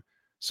time.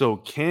 So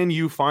can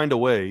you find a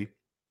way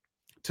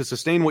to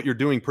sustain what you're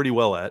doing pretty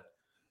well at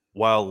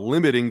while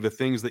limiting the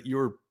things that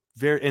you're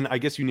and I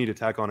guess you need to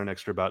tack on an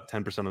extra about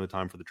 10% of the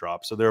time for the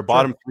drop. So they're a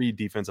bottom 3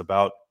 defense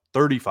about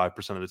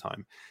 35% of the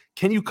time.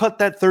 Can you cut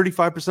that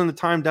 35% of the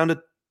time down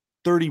to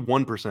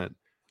 31%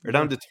 or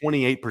down to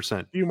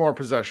 28%? A few more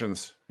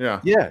possessions. Yeah.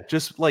 Yeah.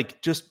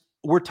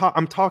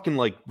 I'm talking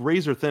like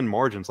razor thin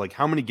margins. Like,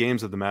 how many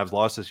games have the Mavs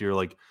lost this year?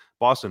 Like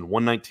Boston,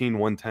 119,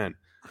 110.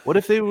 What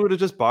if they would have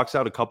just boxed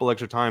out a couple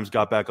extra times,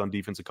 got back on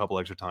defense a couple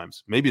extra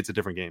times? Maybe it's a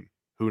different game.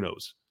 Who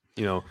knows?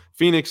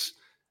 Phoenix,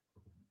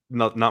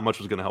 not much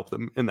was going to help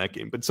them in that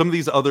game. But some of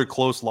these other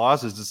close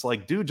losses, it's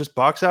like, dude, just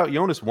box out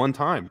Jonas one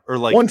time. Or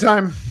like one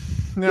time.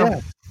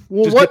 Yeah.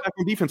 Well, just get back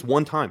on defense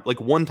one time.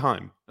 Like one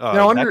time.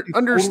 Now,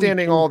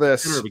 understanding all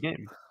this,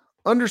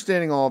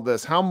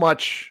 how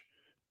much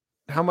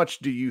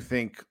do you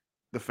think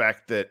the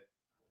fact that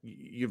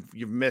you've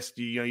missed,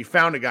 you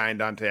found a guy in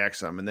Dante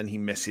Exum and then he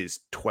misses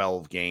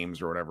 12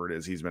 games or whatever it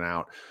is he's been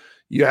out.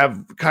 You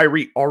have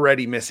Kyrie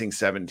already missing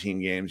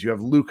 17 games. You have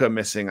Luka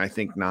missing, I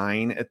think,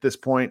 9 at this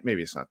point.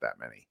 Maybe it's not that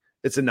many.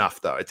 It's enough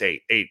though. It's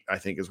 8. 8, I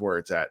think, is where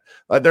it's at.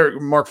 There,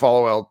 Mark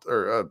Followell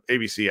or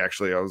ABC.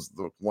 Actually, I was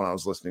the one I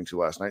was listening to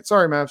last night.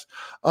 Sorry, Mavs.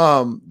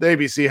 The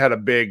ABC had a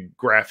big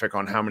graphic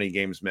on how many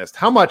games missed.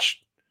 How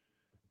much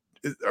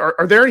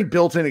are there any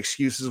built-in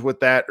excuses with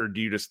that, or do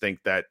you just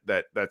think that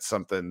that's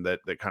something that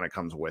kind of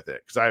comes with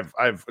it? Because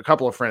I've a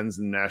couple of friends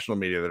in national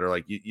media that are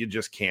like, you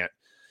just can't.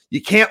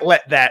 You can't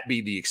let that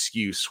be the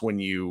excuse when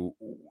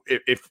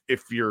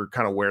if you're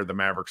kind of where the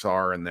Mavericks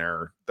are in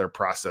their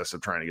process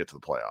of trying to get to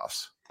the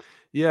playoffs.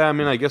 Yeah, I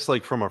mean, I guess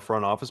like from a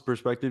front office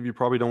perspective, you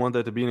probably don't want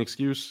that to be an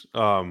excuse.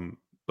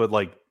 But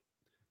like,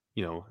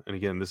 and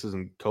again, this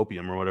isn't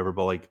copium or whatever,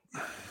 but like,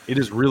 it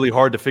is really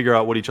hard to figure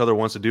out what each other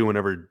wants to do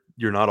whenever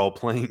you're not all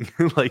playing.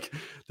 Like,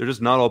 they're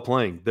just not all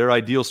playing. Their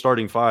ideal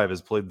starting five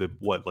has played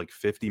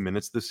 50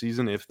 minutes this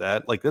season, if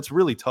that. Like, that's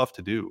really tough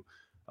to do.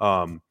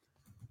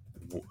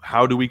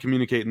 How do we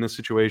communicate in this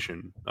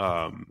situation?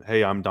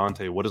 Hey, I'm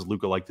Dante. What does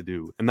Luka like to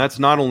do? And that's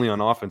not only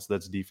on offense,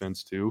 that's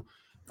defense too.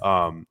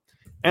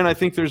 And I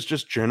think there's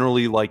just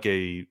generally like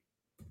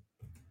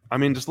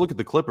just look at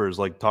the Clippers,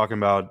 like talking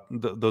about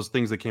those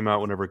things that came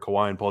out whenever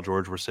Kawhi and Paul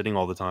George were sitting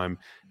all the time.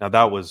 Now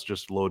that was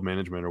just load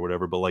management or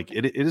whatever, but like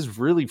it is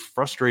really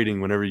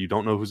frustrating whenever you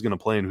don't know who's going to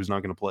play and who's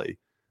not going to play.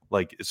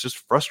 Like, it's just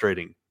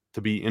frustrating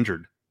to be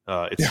injured.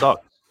 It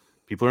sucks.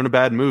 People are in a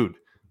bad mood.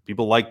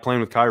 People like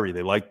playing with Kyrie.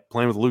 They like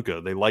playing with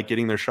Luka. They like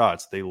getting their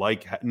shots. They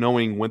like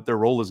knowing what their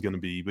role is going to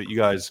be. But you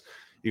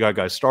got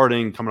guys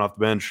starting, coming off the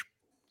bench,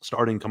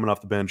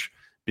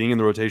 being in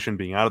the rotation,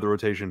 being out of the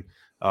rotation.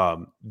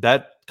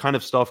 That kind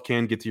of stuff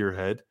can get to your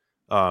head.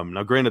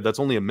 Now, granted, that's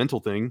only a mental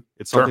thing.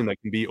 It's something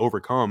that can be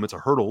overcome. It's a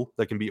hurdle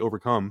that can be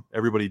overcome.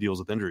 Everybody deals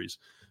with injuries.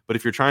 But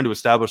if you're trying to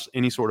establish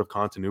any sort of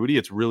continuity,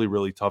 it's really,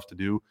 really tough to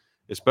do,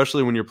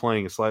 especially when you're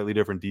playing a slightly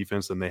different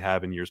defense than they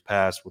have in years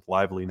past with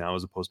Lively now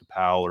as opposed to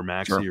Powell or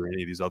Maxey or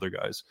any of these other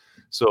guys.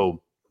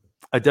 So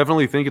I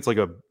definitely think it's like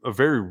a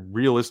very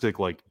realistic,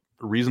 like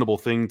reasonable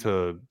thing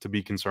to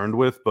be concerned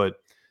with. But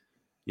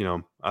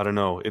I don't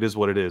know. It is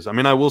what it is. I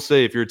mean, I will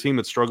say, if you're a team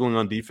that's struggling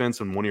on defense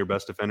and one of your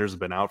best defenders has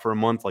been out for a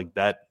month, like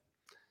that,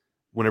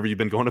 whenever you've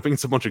been going up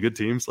against a bunch of good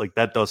teams, like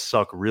that does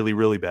suck really,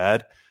 really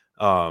bad.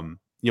 And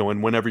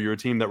whenever you're a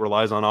team that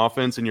relies on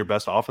offense and your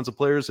best offensive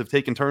players have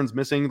taken turns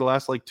missing the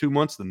last 2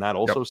 months, then that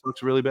also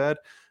sucks really bad.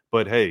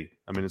 But hey,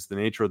 I mean, it's the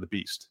nature of the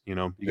beast. You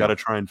got to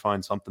try and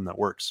find something that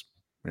works.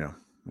 Yeah.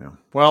 Yeah.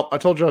 Well, I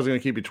told you I was going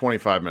to keep you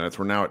 25 minutes.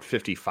 We're now at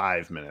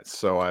 55 minutes.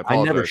 So I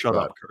apologize. I never shut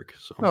up, Kirk.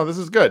 So. No, this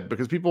is good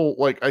because people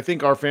I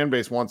think our fan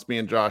base wants me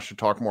and Josh to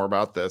talk more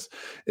about this.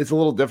 It's a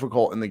little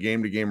difficult in the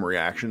game-to-game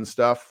reaction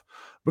stuff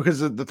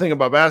because the thing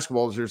about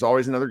basketball is there's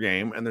always another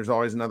game and there's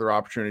always another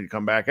opportunity to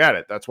come back at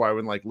it. That's why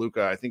when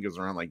Luka, I think it was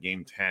around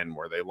game 10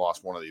 where they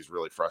lost one of these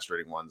really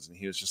frustrating ones and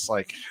he was just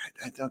like,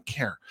 I don't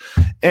care.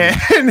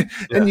 And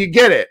you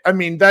get it. I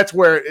mean, that's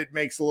where it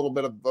makes a little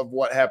bit of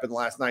what happened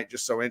last night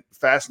just so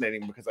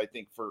fascinating, because I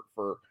think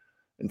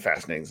and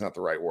fascinating is not the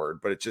right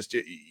word, but it's just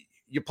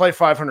you play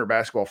 500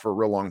 basketball for a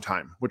real long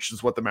time, which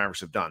is what the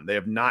Mavericks have done. They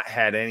have not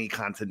had any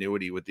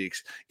continuity with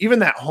even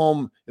that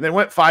home, and they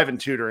went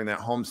 5-2 during that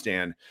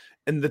homestand.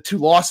 And the 2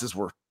 losses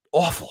were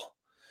awful.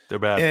 They're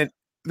bad. And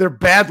they're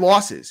bad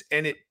losses.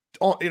 And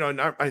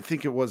and I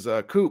think it was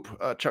Chuck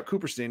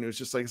Cooperstein, who was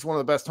just like, it's one of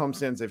the best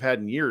homestands they've had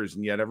in years.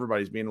 And yet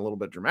everybody's being a little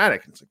bit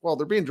dramatic. And it's like, well,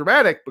 they're being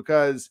dramatic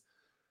because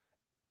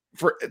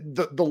for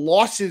the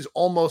losses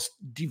almost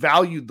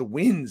devalued the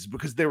wins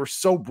because they were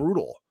so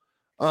brutal.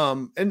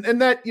 And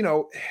that,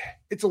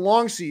 it's a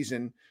long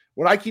season.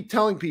 What I keep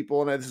telling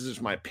people, and this is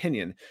just my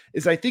opinion,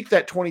 is I think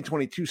that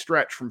 2022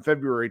 stretch from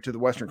February to the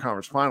Western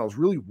Conference Finals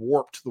really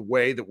warped the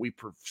way that we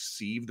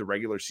perceive the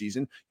regular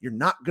season. You're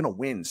not going to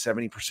win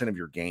 70% of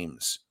your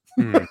games.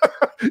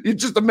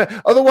 It's just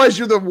otherwise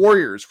you're the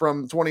Warriors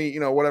from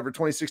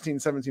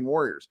 2016-17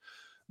 Warriors.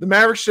 The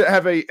Mavericks should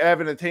have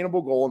an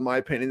attainable goal, in my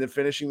opinion, of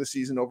finishing the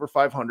season over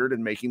 500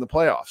 and making the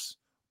playoffs,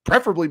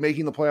 preferably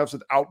making the playoffs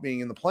without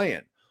being in the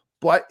play-in.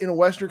 But in a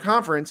Western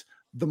Conference,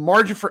 the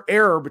margin for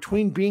error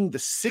between being the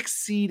 6th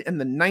seed and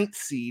the 9th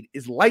seed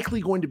is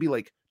likely going to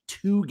be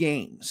 2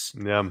 games.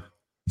 Yeah.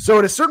 So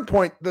at a certain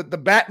point, the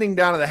battening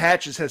down of the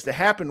hatches has to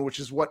happen, which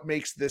is what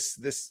makes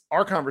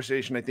our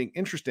conversation, I think,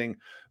 interesting,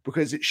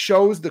 because it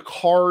shows the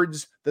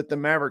cards that the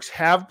Mavericks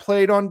have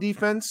played on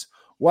defense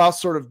while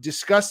sort of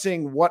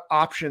discussing what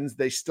options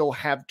they still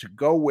have to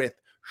go with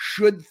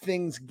should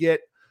things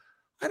get,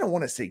 I don't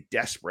want to say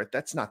desperate,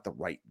 that's not the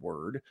right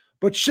word,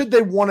 but should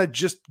they want to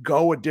just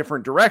go a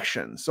different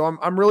direction? So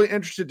I'm really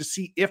interested to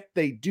see if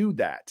they do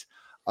that.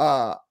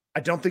 I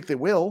don't think they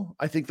will.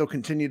 I think they'll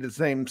continue the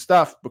same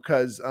stuff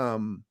because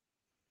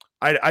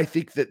I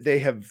think that they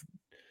have.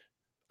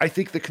 I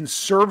think the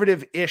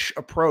conservative-ish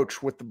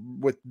approach with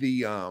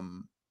the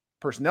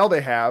personnel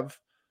they have,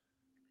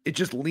 it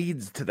just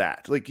leads to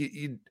that.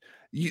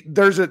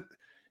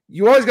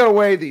 You always got to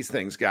weigh these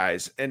things,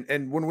 guys.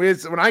 And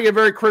when I get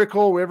very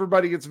critical,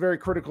 everybody gets very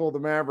critical of the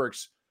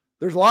Mavericks.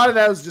 There's a lot of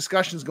those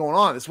discussions going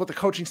on. It's what the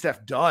coaching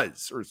staff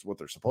does, or it's what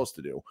they're supposed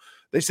to do.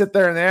 They sit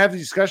there and they have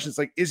these discussions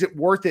like, is it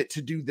worth it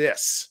to do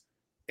this?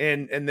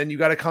 And then you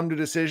got to come to a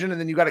decision, and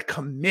then you got to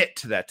commit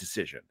to that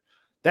decision.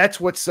 That's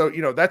what's so,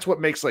 that's what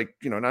makes, like,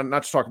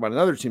 not to talk about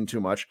another team too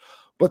much,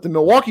 but the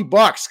Milwaukee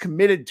Bucks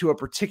committed to a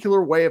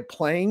particular way of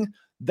playing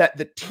that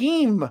the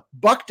team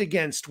bucked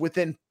against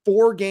within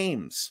 4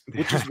 games,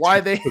 which is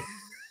why they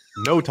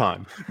no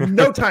time.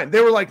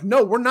 They were like,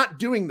 no, we're not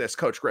doing this,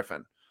 Coach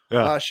Griffin.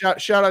 Yeah.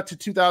 Shout out to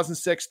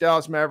 2006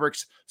 Dallas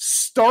Mavericks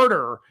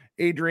starter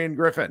Adrian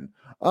Griffin.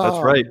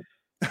 That's right.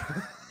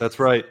 That's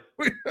right.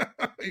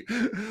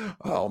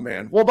 Oh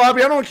man. Well,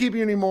 Bobby, I don't want to keep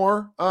you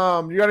anymore.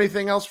 You got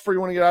anything else before you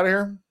want to get out of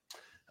here?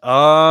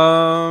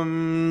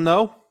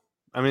 No.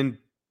 I mean,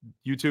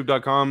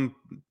 youtube.com,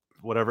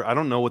 whatever. I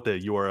don't know what the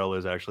URL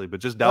is actually, but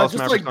just Dallas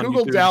Mavericks. Like on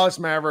Google YouTube. Dallas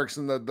Mavericks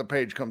and the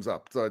page comes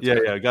up. So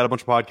yeah. Got a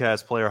bunch of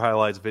podcasts, player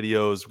highlights,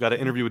 videos. We got an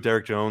interview with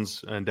Derek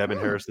Jones and Devin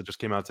Harris that just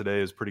came out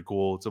today. Is pretty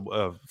cool. It's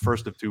a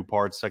first of 2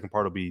 parts. Second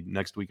part will be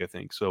next week, I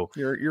think. So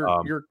you're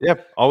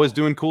always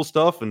doing cool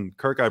stuff. And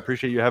Kirk, I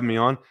appreciate you having me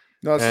on.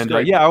 No, and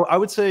I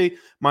would say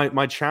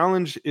my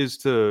challenge is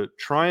to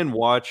try and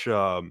watch,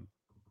 try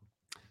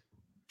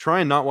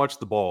and not watch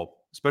the ball,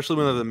 especially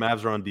when the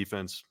Mavs are on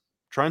defense.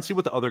 Try and see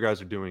what the other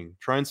guys are doing.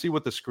 Try and see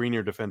what the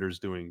screener defender is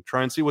doing.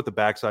 Try and see what the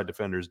backside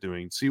defender is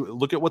doing.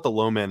 Look at what the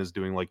low man is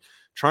doing. Like,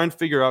 try and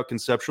figure out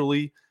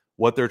conceptually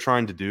what they're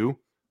trying to do,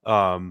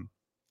 and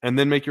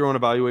then make your own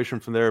evaluation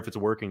from there if it's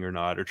working or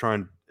not, or try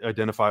and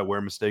identify where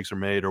mistakes are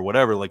made or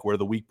whatever, like where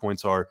the weak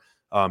points are.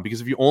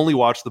 Because if you only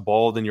watch the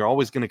ball, then you're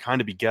always going to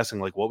kind of be guessing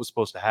like what was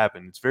supposed to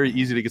happen. It's very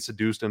easy to get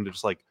seduced into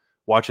just like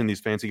watching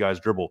these fancy guys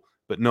dribble.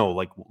 But no,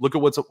 like, look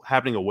at what's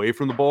happening away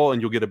from the ball,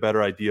 and you'll get a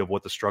better idea of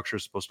what the structure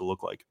is supposed to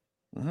look like.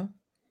 Mm-hmm.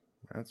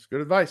 That's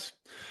good advice.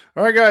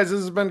 All right, guys, this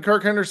has been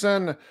Kirk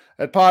Henderson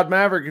at Pod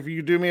Maverick. If you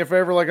could do me a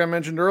favor, like I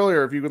mentioned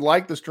earlier, if you could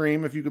like the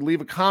stream, if you could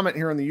leave a comment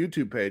here on the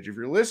YouTube page, if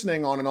you're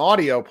listening on an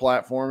audio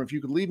platform, if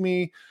you could leave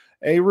me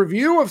a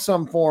review of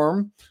some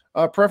form,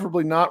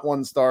 preferably not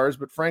 1 stars,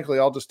 but frankly,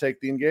 I'll just take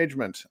the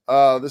engagement.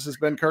 This has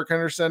been Kirk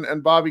Henderson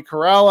and Bobby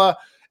Karalla.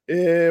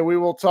 We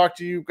will talk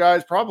to you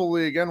guys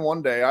probably again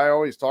one day. I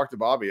always talk to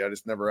Bobby. I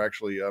just never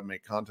actually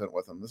make content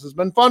with him. This has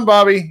been fun,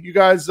 Bobby. You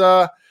guys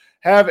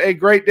have a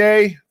great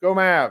day. Go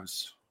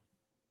Mavs.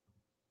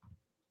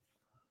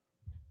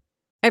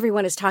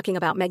 Everyone is talking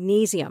about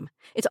magnesium.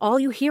 It's all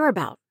you hear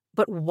about.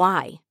 But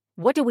why?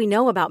 What do we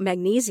know about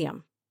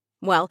magnesium?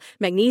 Well,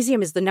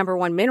 magnesium is the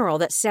 #1 mineral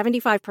that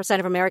 75%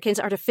 of Americans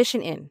are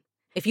deficient in.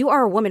 If you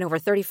are a woman over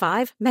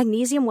 35,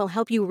 magnesium will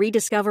help you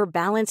rediscover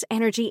balance,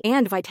 energy,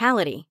 and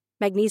vitality.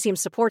 Magnesium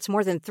supports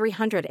more than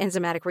 300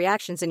 enzymatic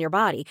reactions in your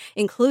body,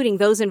 including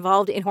those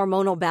involved in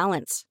hormonal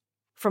balance.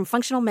 From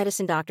functional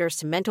medicine doctors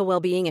to mental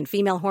well-being and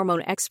female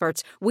hormone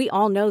experts, we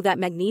all know that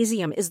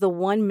magnesium is the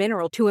one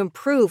mineral to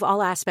improve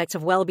all aspects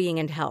of well-being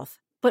and health.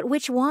 But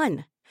which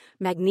one?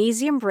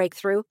 Magnesium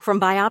Breakthrough from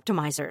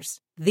Bioptimizers,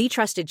 the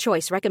trusted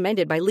choice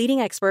recommended by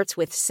leading experts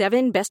with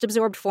 7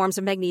 best-absorbed forms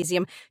of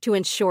magnesium to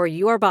ensure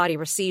your body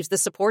receives the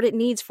support it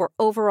needs for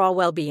overall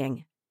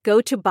well-being. Go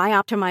to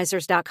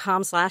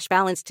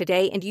bioptimizers.com/balance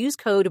today and use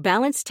code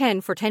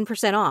BALANCE10 for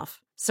 10%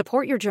 off.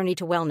 Support your journey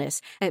to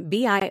wellness at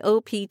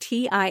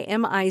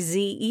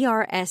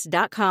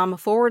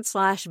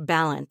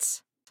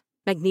bioptimizers.com/balance.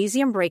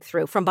 Magnesium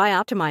Breakthrough from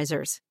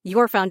Bioptimizers,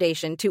 your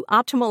foundation to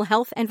optimal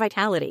health and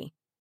vitality.